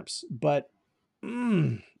Cup champs, but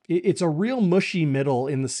it's a real mushy middle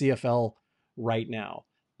in the CFL right now.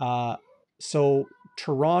 So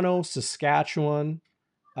Toronto, Saskatchewan,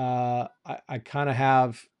 I kind of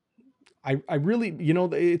have. I really,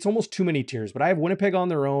 it's almost too many tiers, but I have Winnipeg on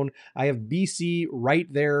their own. I have BC right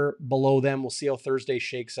there below them. We'll see how Thursday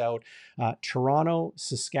shakes out. Toronto,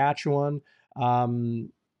 Saskatchewan,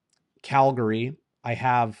 Calgary, I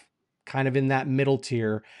have kind of in that middle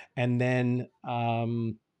tier. And then,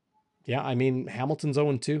 yeah, I mean, Hamilton's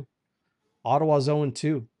 0-2. Ottawa's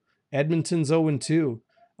 0-2. Edmonton's 0-2.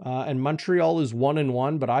 And Montreal is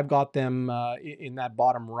 1-1, but I've got them in that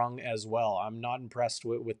bottom rung as well. I'm not impressed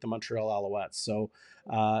with the Montreal Alouettes. So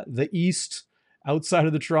the East, outside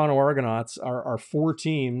of the Toronto Argonauts, are four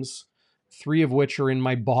teams, three of which are in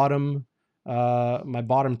my bottom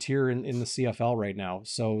tier in the CFL right now.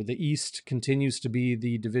 So the East continues to be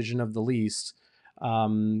the division of the least.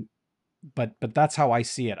 But that's how I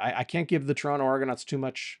see it. I can't give the Toronto Argonauts too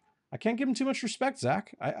much I can't give him too much respect,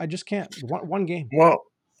 Zach. I just can't. One game. Well,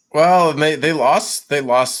 well, and they lost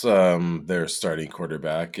their starting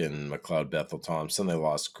quarterback in McLeod Bethel Thompson. They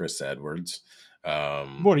lost Chris Edwards.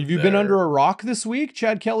 What, have you been Their under a rock this week?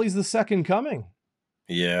 Chad Kelly's the second coming.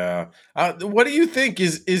 Yeah. What do you think?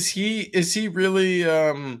 Is he really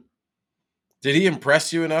did he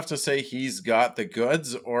impress you enough to say he's got the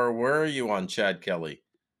goods, or where are you on Chad Kelly?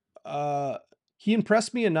 Uh, he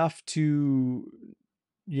impressed me enough to,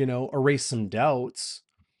 erase some doubts.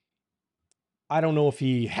 I don't know if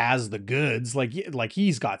he has the goods. Like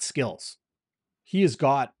he's got skills. He has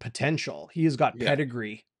got potential. He has got Yeah.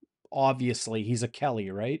 pedigree. Obviously, he's a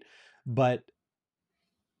Kelly, right? But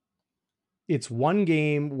it's one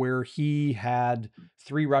game where he had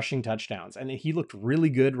 3 rushing touchdowns and he looked really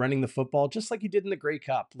good running the football, just like he did in the Grey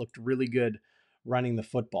Cup. Looked really good running the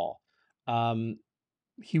football. Um,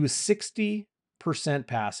 he was 60%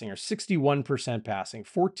 passing or 61% passing,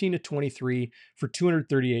 14 to 23 for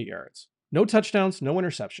 238 yards. No touchdowns, no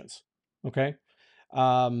interceptions. Okay.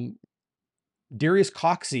 Um, Darius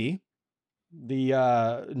Coxey,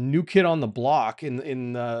 the new kid on the block in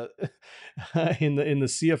the in the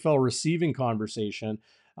CFL receiving conversation,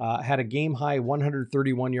 had a game high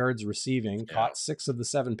 131 yards receiving, Yeah. caught 6 of the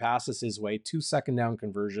 7 passes his way, 2 second down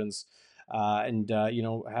conversions, and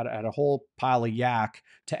had a whole pile of yak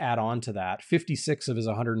to add on to that. 56 of his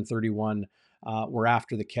 131 were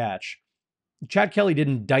after the catch. Chad Kelly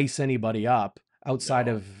didn't dice anybody up outside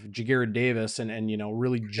No. of Jagarrett Davis and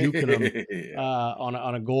really juking him Yeah.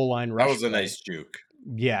 on a goal line That rush was a play. nice juke.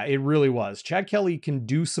 Yeah, it really was. Chad Kelly can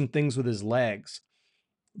do some things with his legs,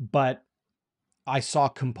 but I saw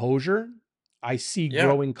composure. I see Yeah.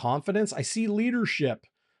 growing confidence. I see leadership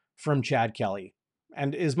from Chad Kelly.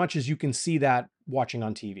 And as much as you can see that watching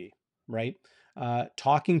on TV, right?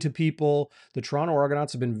 Talking to people, the Toronto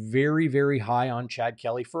Argonauts have been very, very high on Chad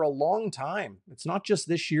Kelly for a long time. It's not just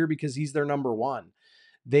this year because he's their number one.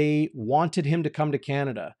 They wanted him to come to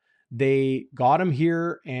Canada. They got him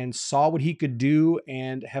here and saw what he could do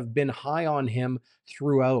and have been high on him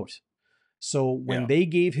throughout. So when Yeah. they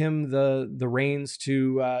gave him the reins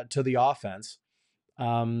to the offense,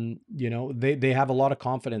 they have a lot of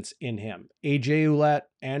confidence in him. AJ Ouellette,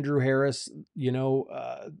 Andrew Harris,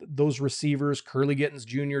 those receivers, Curly Gittens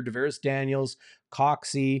Jr., Devaris Daniels,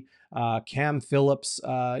 Coxey, Cam Phillips,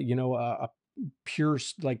 a pure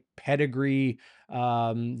like pedigree,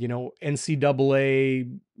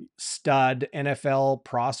 NCAA stud NFL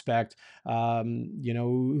prospect,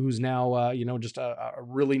 who's now, just a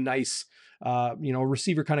really nice,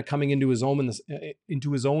 receiver kind of coming into his own in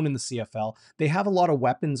the CFL. They have a lot of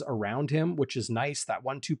weapons around him, which is nice. That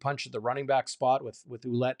 1-2 punch at the running back spot with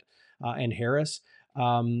Ouellette and Harris.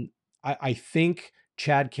 I think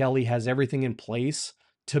Chad Kelly has everything in place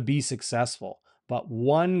to be successful, but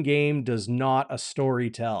one game does not a story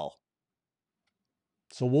tell.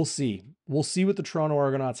 So we'll see. We'll see what the Toronto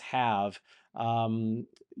Argonauts have.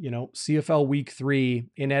 CFL Week 3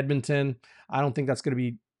 in Edmonton. I don't think that's going to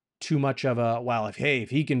be too much of a if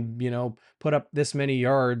he can put up this many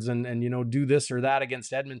yards and do this or that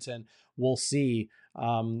against Edmonton, we'll see.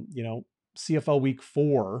 CFL Week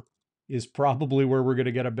 4 is probably where we're going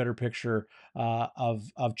to get a better picture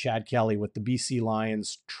of Chad Kelly with the BC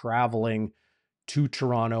Lions traveling to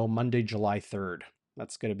Toronto Monday, July 3rd.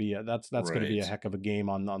 That's going to be that's going to be Right. a heck of a game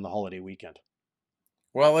on the holiday weekend.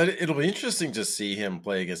 Well, it'll be interesting to see him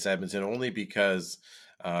play against Edmonton only because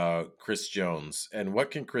Chris Jones. And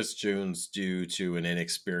what can Chris Jones do to an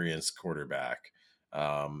inexperienced quarterback?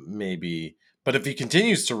 Maybe, but if he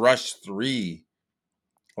continues to rush 3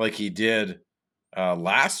 like he did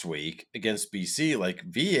last week against BC, like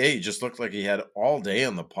VA just looked like he had all day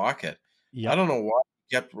in the pocket. I Yep. don't know why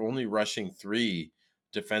he kept only rushing 3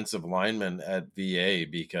 defensive linemen at VA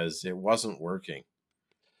because it wasn't working.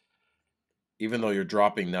 Even though you're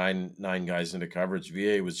dropping nine guys into coverage,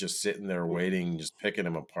 VA was just sitting there waiting, just picking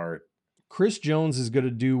him apart. Chris Jones is going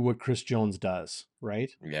to do what Chris Jones does,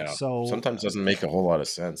 right? Yeah, So sometimes doesn't make a whole lot of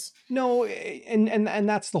sense. no, and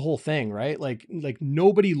that's the whole thing, right? Like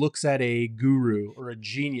nobody looks at a guru or a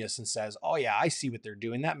genius and says, "Oh yeah, I see what they're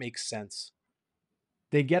doing. That makes sense."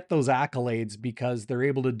 They get those accolades because they're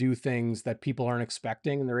able to do things that people aren't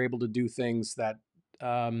expecting, and they're able to do things that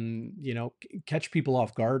catch people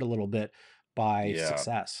off guard a little bit by Yeah,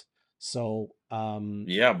 success. So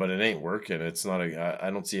yeah, but it ain't working. It's not I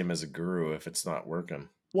don't see him as a guru if it's not working.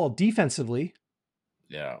 defensively,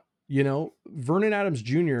 Yeah, Vernon Adams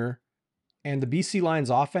Jr. and the BC Lions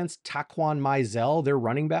offense, Taquan Mizell, their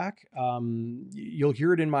running back. You'll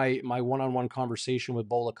hear it in my one-on-one conversation with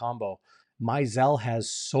Bola Combo. Mizell has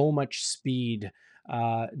so much speed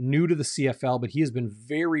new to the CFL, but he has been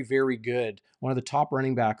very, very good. One of the top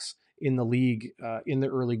running backs in the league in the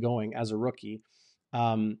early going as a rookie.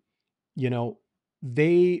 Um, you know,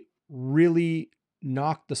 they really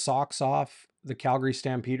knocked the socks off the Calgary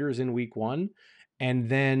Stampeders in week one. And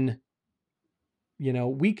then,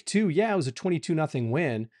 week two, yeah, it was a 22-0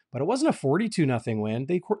 win, but it wasn't a 42-0 win.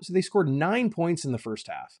 They scored 9 points in the first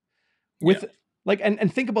half Yeah. with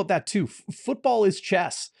and think about that too. Football is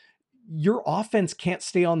chess. Your offense can't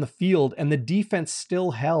stay on the field, and the defense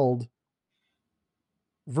still held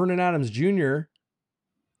Vernon Adams Jr.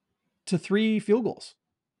 to 3 field goals,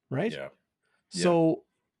 right? Yeah. Yeah. So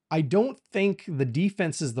I don't think the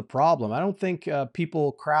defense is the problem. I don't think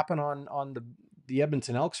people crapping on the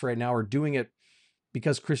Edmonton Elks right now are doing it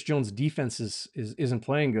because Chris Jones' defense isn't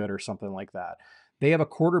playing good or something like that. They have a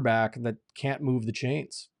quarterback that can't move the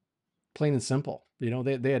chains, plain and simple.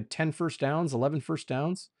 They had 10 first downs, 11 first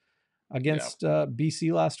downs Yeah. against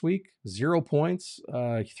BC last week, 0 points.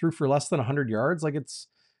 He threw for less than 100 yards.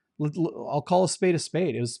 I'll call a spade a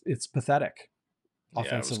spade. It's pathetic Yeah. It was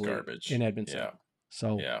offensively in garbage. Edmonton. Yeah.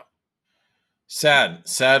 So, Yeah.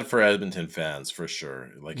 Sad for Edmonton fans for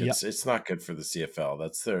sure. Like yeah, it's not good for the CFL.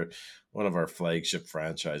 That's their one of our flagship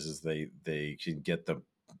franchises. They can get the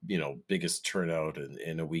biggest turnout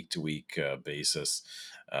in a week to week basis.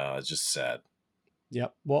 Just sad. yeah.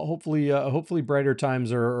 Well, hopefully brighter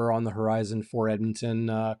times are on the horizon for Edmonton.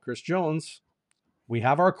 Chris Jones, we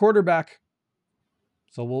have our quarterback,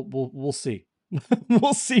 so we'll see.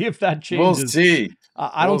 We'll see if that We'll changes. see.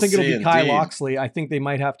 I don't We'll think it'll see be Kyle indeed. Loxley. I think they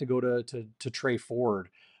might have to go to Trey Ford.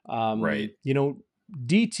 Right.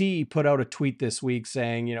 DT put out a tweet this week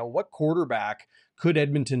saying, what quarterback could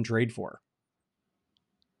Edmonton trade for?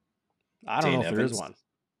 I don't know Dane if there is Evans. one.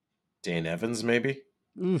 Dane Evans, maybe?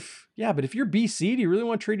 Oof. Yeah, but if you're BC, do you really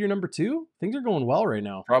want to trade your number 2? Things are going well right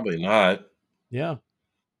now. Probably not. Yeah.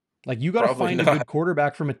 Like you got to Probably find a not. good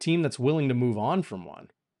quarterback from a team that's willing to move on from one.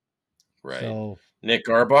 Right. So Nick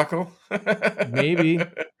Arbuckle? maybe,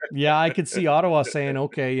 yeah, I could see Ottawa saying,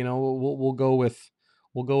 okay, we'll go with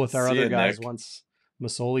our See other you, guys Nick. once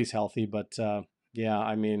Masoli's healthy. But yeah,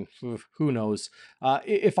 I mean, who knows?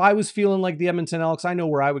 If I was feeling like the Edmonton Elks, I know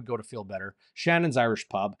where I would go to feel better. Shannon's Irish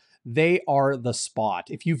Pub. They are the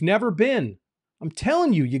spot. If you've never been, I'm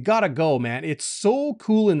telling you, you gotta go, man. It's so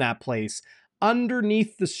cool in that place,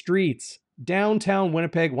 underneath the streets. Downtown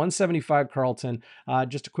Winnipeg, 175 Carlton,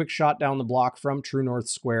 just a quick shot down the block from True North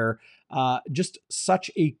Square. Just such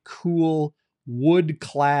a cool wood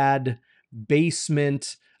clad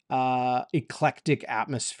basement, eclectic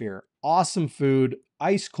atmosphere. Awesome food,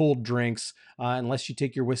 ice cold drinks. Unless you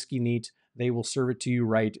take your whiskey neat, they will serve it to you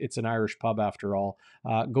right. It's an Irish pub after all.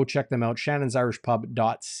 Go check them out,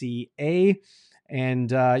 shannonsirishpub.ca.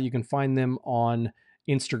 And you can find them on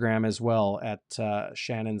Instagram as well at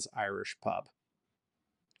Shannon's Irish Pub.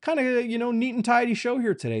 Kind of, neat and tidy show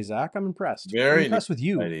here today, Zach. I'm impressed. I'm Very neat. impressed with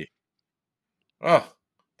you. Lady. Oh,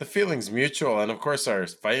 the feeling's mutual. And of course, our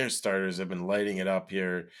fire starters have been lighting it up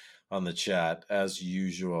here on the chat as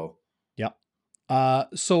usual. Yep.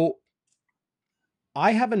 So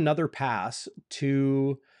I have another pass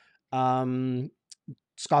to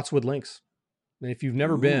Scotswood Links. And if you've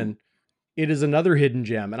never Ooh. been, it is another hidden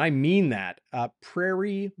gem. And I mean that.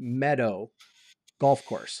 Prairie Meadow Golf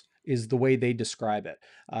Course is the way they describe it.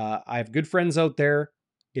 I have good friends out there.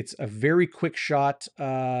 It's a very quick shot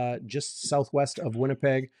just southwest of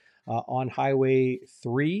Winnipeg on Highway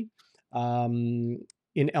 3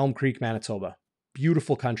 in Elm Creek, Manitoba.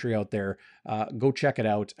 Beautiful country out there. Go check it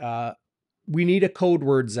out. We need a code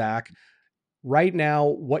word, Zach. Right now,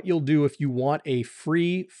 what you'll do if you want a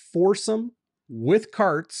free foursome with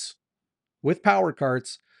carts, with power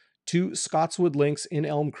carts, to Scotswood Links in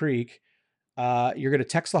Elm Creek, you're going to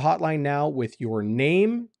text the hotline now with your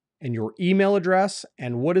name and your email address.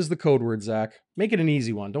 And what is the code word, Zach? Make it an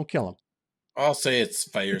easy one. Don't kill them. I'll say it's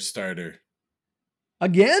fire starter.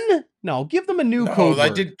 Again? No, give them a new No, code I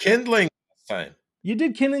word. did kindling last time. You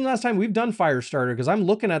did kindling last time. We've done fire starter because I'm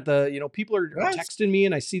looking at people are What? texting me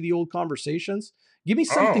and I see the old conversations. Give me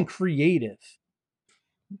something Oh. creative.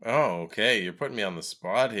 Oh, okay. You're putting me on the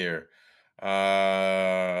spot here.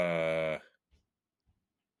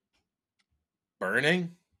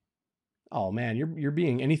 Burning? Oh man, you're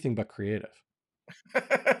being anything but creative.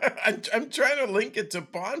 I'm trying to link it to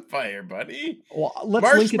bonfire, buddy. Well,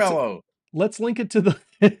 Marshmallow. let's link it to the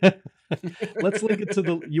let's link it to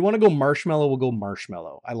the you want to go marshmallow, we'll go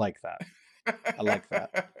marshmallow. I like that. I like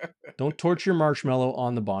that. Don't torture marshmallow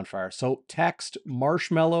on the bonfire. So text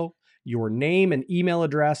marshmallow, your name and email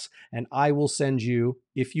address, and I will send you,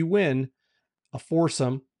 if you win, a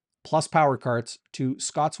foursome plus power carts to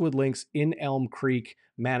Scotswood Links in Elm Creek,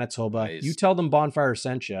 Manitoba. You Nice. tell them Bonfire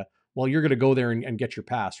sent you. Well, you're going to go there and get your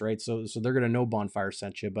pass, right? So they're going to know Bonfire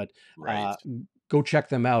sent you. But Right. uh, go check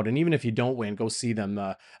them out. And even if you don't win, go see them.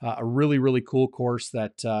 A really, really cool course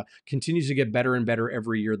that continues to get better and better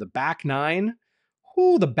every year. The back nine.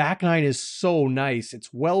 Ooh, the back nine is so nice.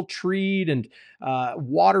 It's well treed and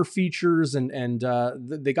water features, and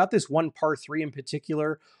they got this one par three in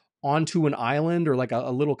particular onto an island, or like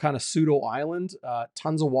a little kind of pseudo island.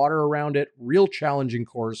 Tons of water around it. Real challenging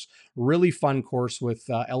course. Really fun course with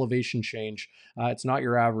elevation change. It's not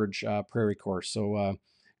your average prairie course. So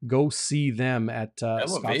go see them at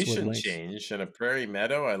Scotswood Elevation Links. change in a prairie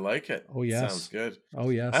meadow. I like it. Oh Sounds yes. good. Oh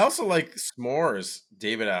I yes. also like s'mores.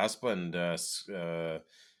 David Asplund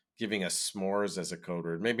giving us s'mores as a code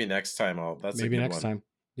word. Maybe next time I'll. That's a Maybe good next one. time.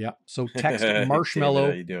 Yeah. So text Hey, David, how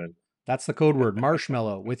marshmallow. you doing? That's the code word,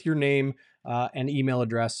 marshmallow, with your name and email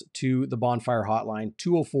address to the Bonfire Hotline,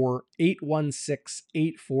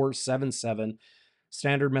 204-816-8477.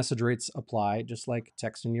 Standard message rates apply, just like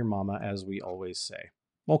texting your mama, as we always say.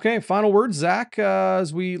 Okay, final words, Zach.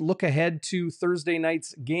 As we look ahead to Thursday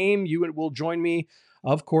night's game, you will join me,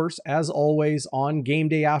 of course, as always, on Game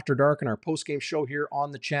Day After Dark and our post-game show here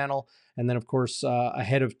on the channel. And then, of course,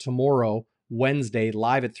 ahead of tomorrow, Wednesday,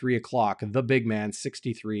 live at 3 o'clock, the big man,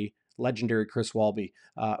 63, legendary Chris Walby,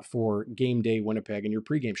 for Game Day Winnipeg and your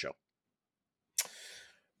pregame show.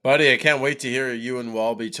 Buddy, I can't wait to hear you and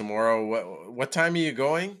Walby tomorrow. What time are you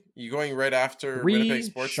going? You going right after Winnipeg 3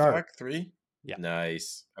 Sports sharp. Talk? 3? Yeah.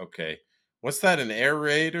 Nice. Okay. What's that, an air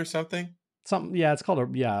raid or something? Something, yeah, it's called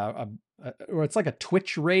or it's like a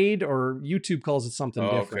Twitch raid, or YouTube calls it something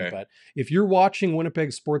Oh, different. okay. But if you're watching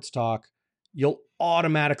Winnipeg Sports Talk, you'll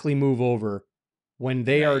automatically move over when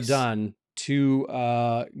they are Nice. done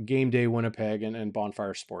to Game Day Winnipeg and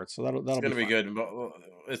Bonfire Sports. So It's that'll be gonna be fun. good.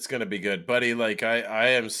 It's gonna be good, buddy. Like I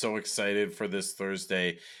am so excited for this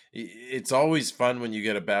Thursday. It's always fun when you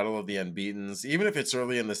get a battle of the unbeaten's, even if it's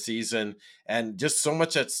early in the season, and just so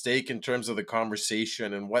much at stake in terms of the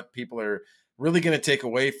conversation and what people are really going to take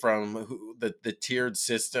away from the tiered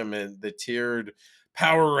system and the tiered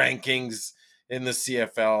power rankings in the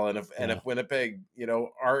CFL. And Yeah. if Winnipeg,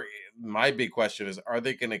 are my big question is, are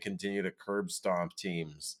they going to continue to curb stomp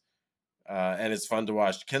teams? And it's fun to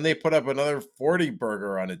watch. Can they put up another 40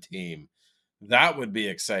 burger on a team? That would be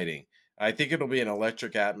exciting. I think it'll be an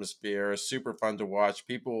electric atmosphere, super fun to watch.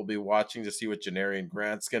 People will be watching to see what Janarian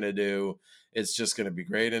Grant's going to do. It's just going to be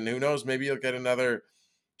great. And who knows, maybe you'll get another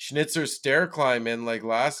Schnitzer stair climb in like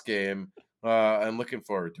last game. I'm looking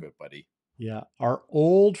forward to it, buddy. Yeah, our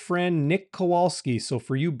old friend Nick Kowalski. So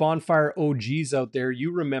for you Bonfire OGs out there,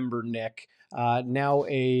 you remember Nick, now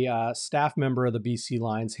a staff member of the BC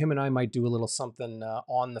Lions. Him and I might do a little something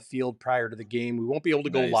on the field prior to the game. We won't be able to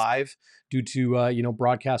go Nice. live due to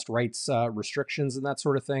broadcast rights restrictions and that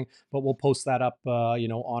sort of thing. But we'll post that up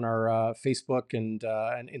on our Facebook and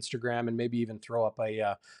Instagram, and maybe even throw up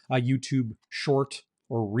a YouTube short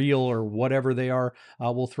or reel or whatever they are.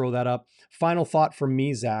 We'll throw that up. Final thought from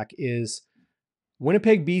me, Zach, is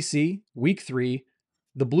Winnipeg, BC, week 3.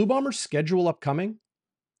 The Blue Bombers' schedule upcoming: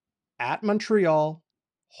 at Montreal,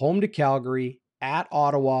 home to Calgary, at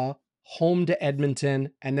Ottawa, home to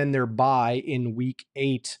Edmonton, and then their bye in week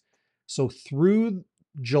 8. So through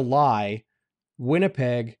July,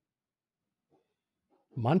 Winnipeg,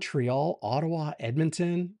 Montreal, Ottawa,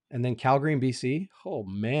 Edmonton, and then Calgary and BC. Oh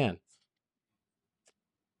man.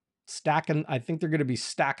 Stacking, I think they're going to be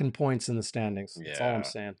stacking points in the standings. That's all I'm Yeah.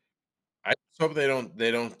 saying. I just hope they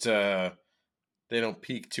don't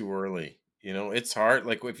peak too early. It's hard.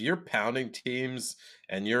 Like if you're pounding teams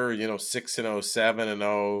and you're 6-0,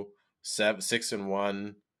 7-0,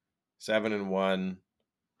 6-1, 7-1,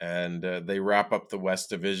 and they wrap up the West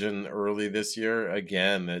Division early this year.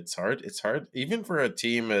 Again, it's hard. It's hard even for a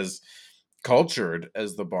team as cultured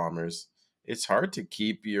as the Bombers. It's hard to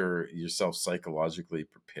keep yourself psychologically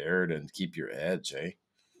prepared and keep your edge, eh?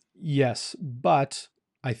 Yes, but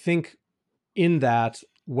I think in that,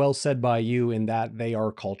 well said by you, in that they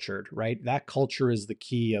are cultured, right? That culture is the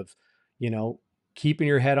key of, you know, keeping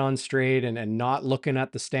your head on straight and not looking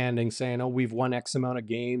at the standings saying, oh, we've won X amount of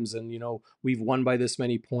games and, we've won by this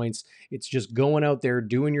many points. It's just going out there,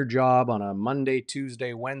 doing your job on a Monday,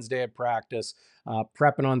 Tuesday, Wednesday at practice,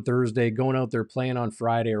 prepping on Thursday, going out there playing on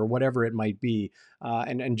Friday or whatever it might be,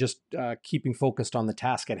 and just keeping focused on the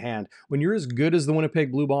task at hand. When you're as good as the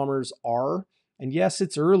Winnipeg Blue Bombers are, and yes,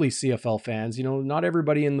 it's early, CFL fans. Not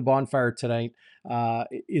everybody in the bonfire tonight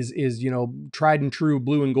is tried and true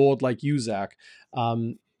blue and gold like you, Zach.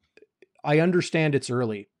 I understand it's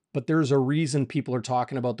early, but there's a reason people are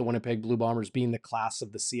talking about the Winnipeg Blue Bombers being the class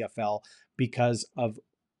of the CFL because of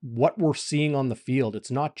what we're seeing on the field.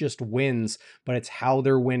 It's not just wins, but it's how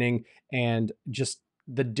they're winning and just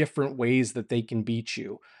the different ways that they can beat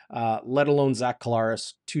you, let alone Zach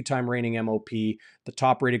Collaros, two-time reigning MOP, the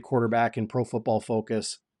top-rated quarterback in Pro Football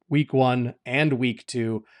Focus, week 1 and week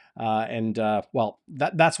 2.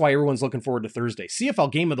 That's why everyone's looking forward to Thursday.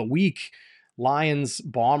 CFL game of the week, Lions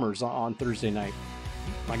Bombers on Thursday night.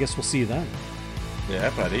 I guess we'll see you then. Yeah,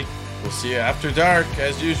 buddy. We'll see you after dark,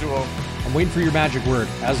 as usual. I'm waiting for your magic word,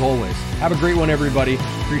 as always. Have a great one, everybody.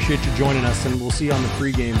 Appreciate you joining us, and we'll see you on the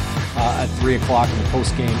pregame at 3 o'clock and the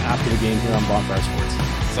postgame after the game here on Bonfire Sports.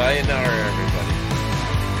 Sayonara, everybody.